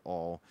over it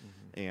all,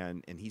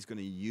 and he's going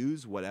to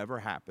use whatever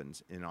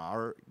happens in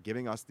our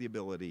giving us the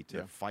ability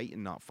to fight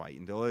and not fight.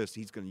 And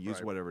he's going to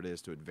use whatever it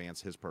is to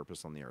advance his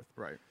purpose on the earth.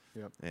 Right.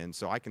 Yep. And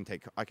so I can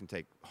take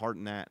heart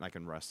in that, and I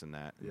can rest in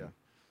that. Yeah.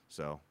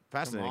 So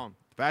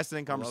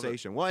fascinating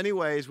conversation. Well,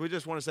 anyways, we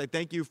just want to say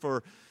thank you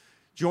for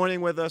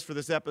joining with us for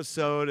this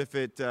episode. If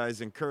it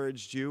has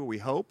encouraged you, we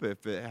hope.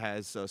 If it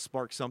has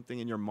sparked something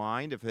in your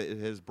mind, if it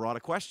has brought a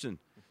question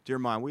to your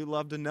mind, we'd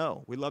love to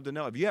know. We'd love to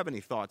know. If you have any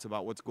thoughts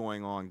about what's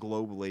going on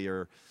globally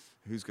or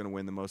who's going to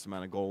win the most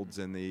amount of golds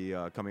in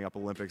the coming up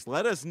Olympics,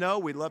 let us know.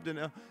 We'd love to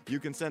know. You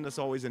can send us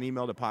always an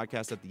email to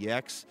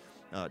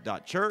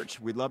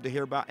podcast@thex.church. We'd love to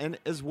hear about, and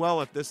as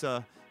well, if this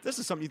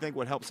is something you think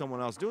would help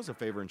someone else, do us a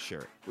favor and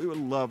share it. We would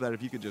love that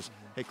if you could just,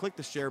 click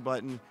the share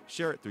button,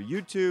 share it through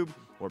YouTube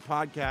or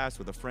podcast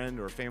with a friend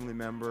or a family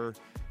member.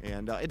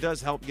 And it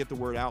does help get the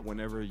word out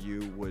whenever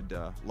you would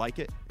like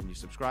it and you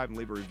subscribe and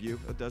leave a review.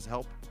 It does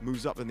help.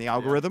 Moves up in the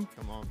algorithm.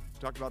 Come on.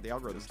 Talked about the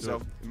algorithm. So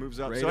it moves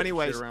up. Rate so it,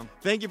 anyways, share around.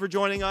 thank you for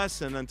joining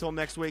us. And until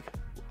next week,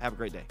 have a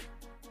great day.